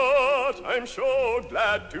lot, I'm sure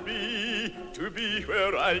glad to be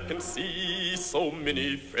where I can see so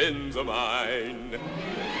many friends of mine.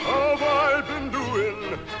 How have I been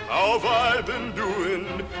doing? How have I been doing?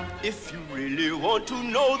 If you really want to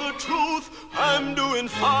know the truth, I'm doing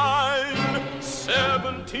fine.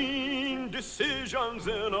 17 decisions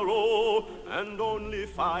in a row, and only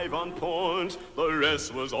 5 on points, the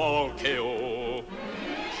rest was all KO.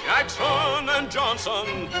 Jackson and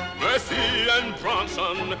Johnson, Murphy and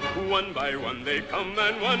Bronson, one by one they come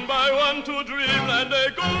and one by one to dreamland they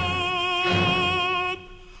go.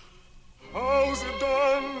 How's it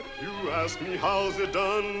done? You ask me how's it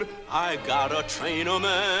done? I got a trainer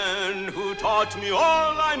man who taught me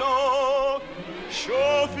all I know.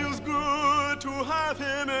 Sure feels good to have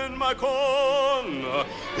him in my corner.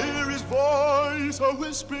 Hear his voice a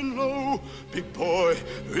whispering low. Big boy,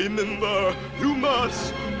 remember, you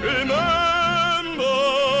must remember.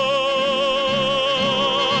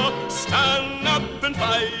 Stand up and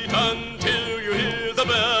fight until you hear the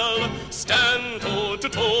bell. Stand toe to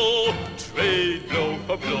toe, trade blow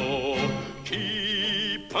for blow.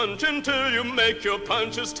 Keep punching till you make your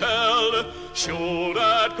punches tell. Show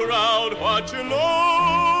that crowd what you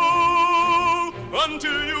know.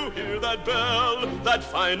 Until you hear that bell, that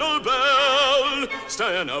final bell.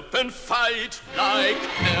 Stand up and fight like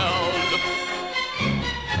hell.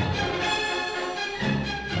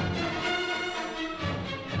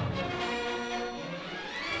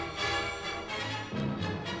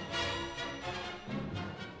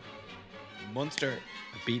 Munster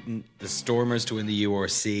have beaten the Stormers to win the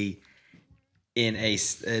URC in the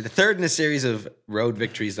third in a series of road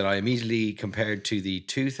victories that I immediately compared to the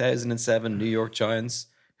 2007 New York Giants,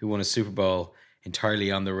 who won a Super Bowl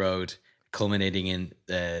entirely on the road, culminating in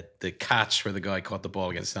the catch where the guy caught the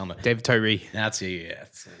ball against Selma. David Tyree. That's it, yeah,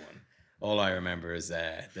 that's the one. All I remember is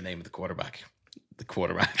the name of the quarterback. The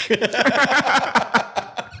quarterback.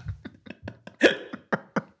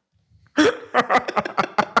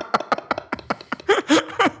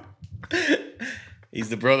 He's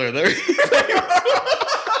the brother of the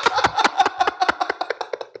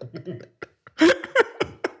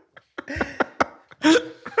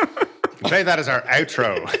Play that as our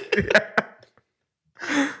outro.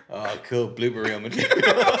 Oh, cool blooper reel material.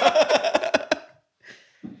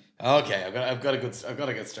 Okay, I've got a good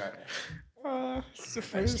start now. It's the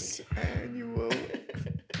first annual.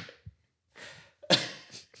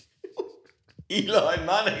 Eli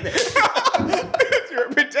Manning. You're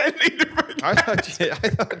pretending to forget. I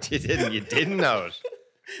thought you didn't. You didn't know it.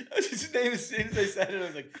 His name, as soon as I said it, I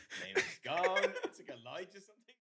was like, name is gone. It's like a lie just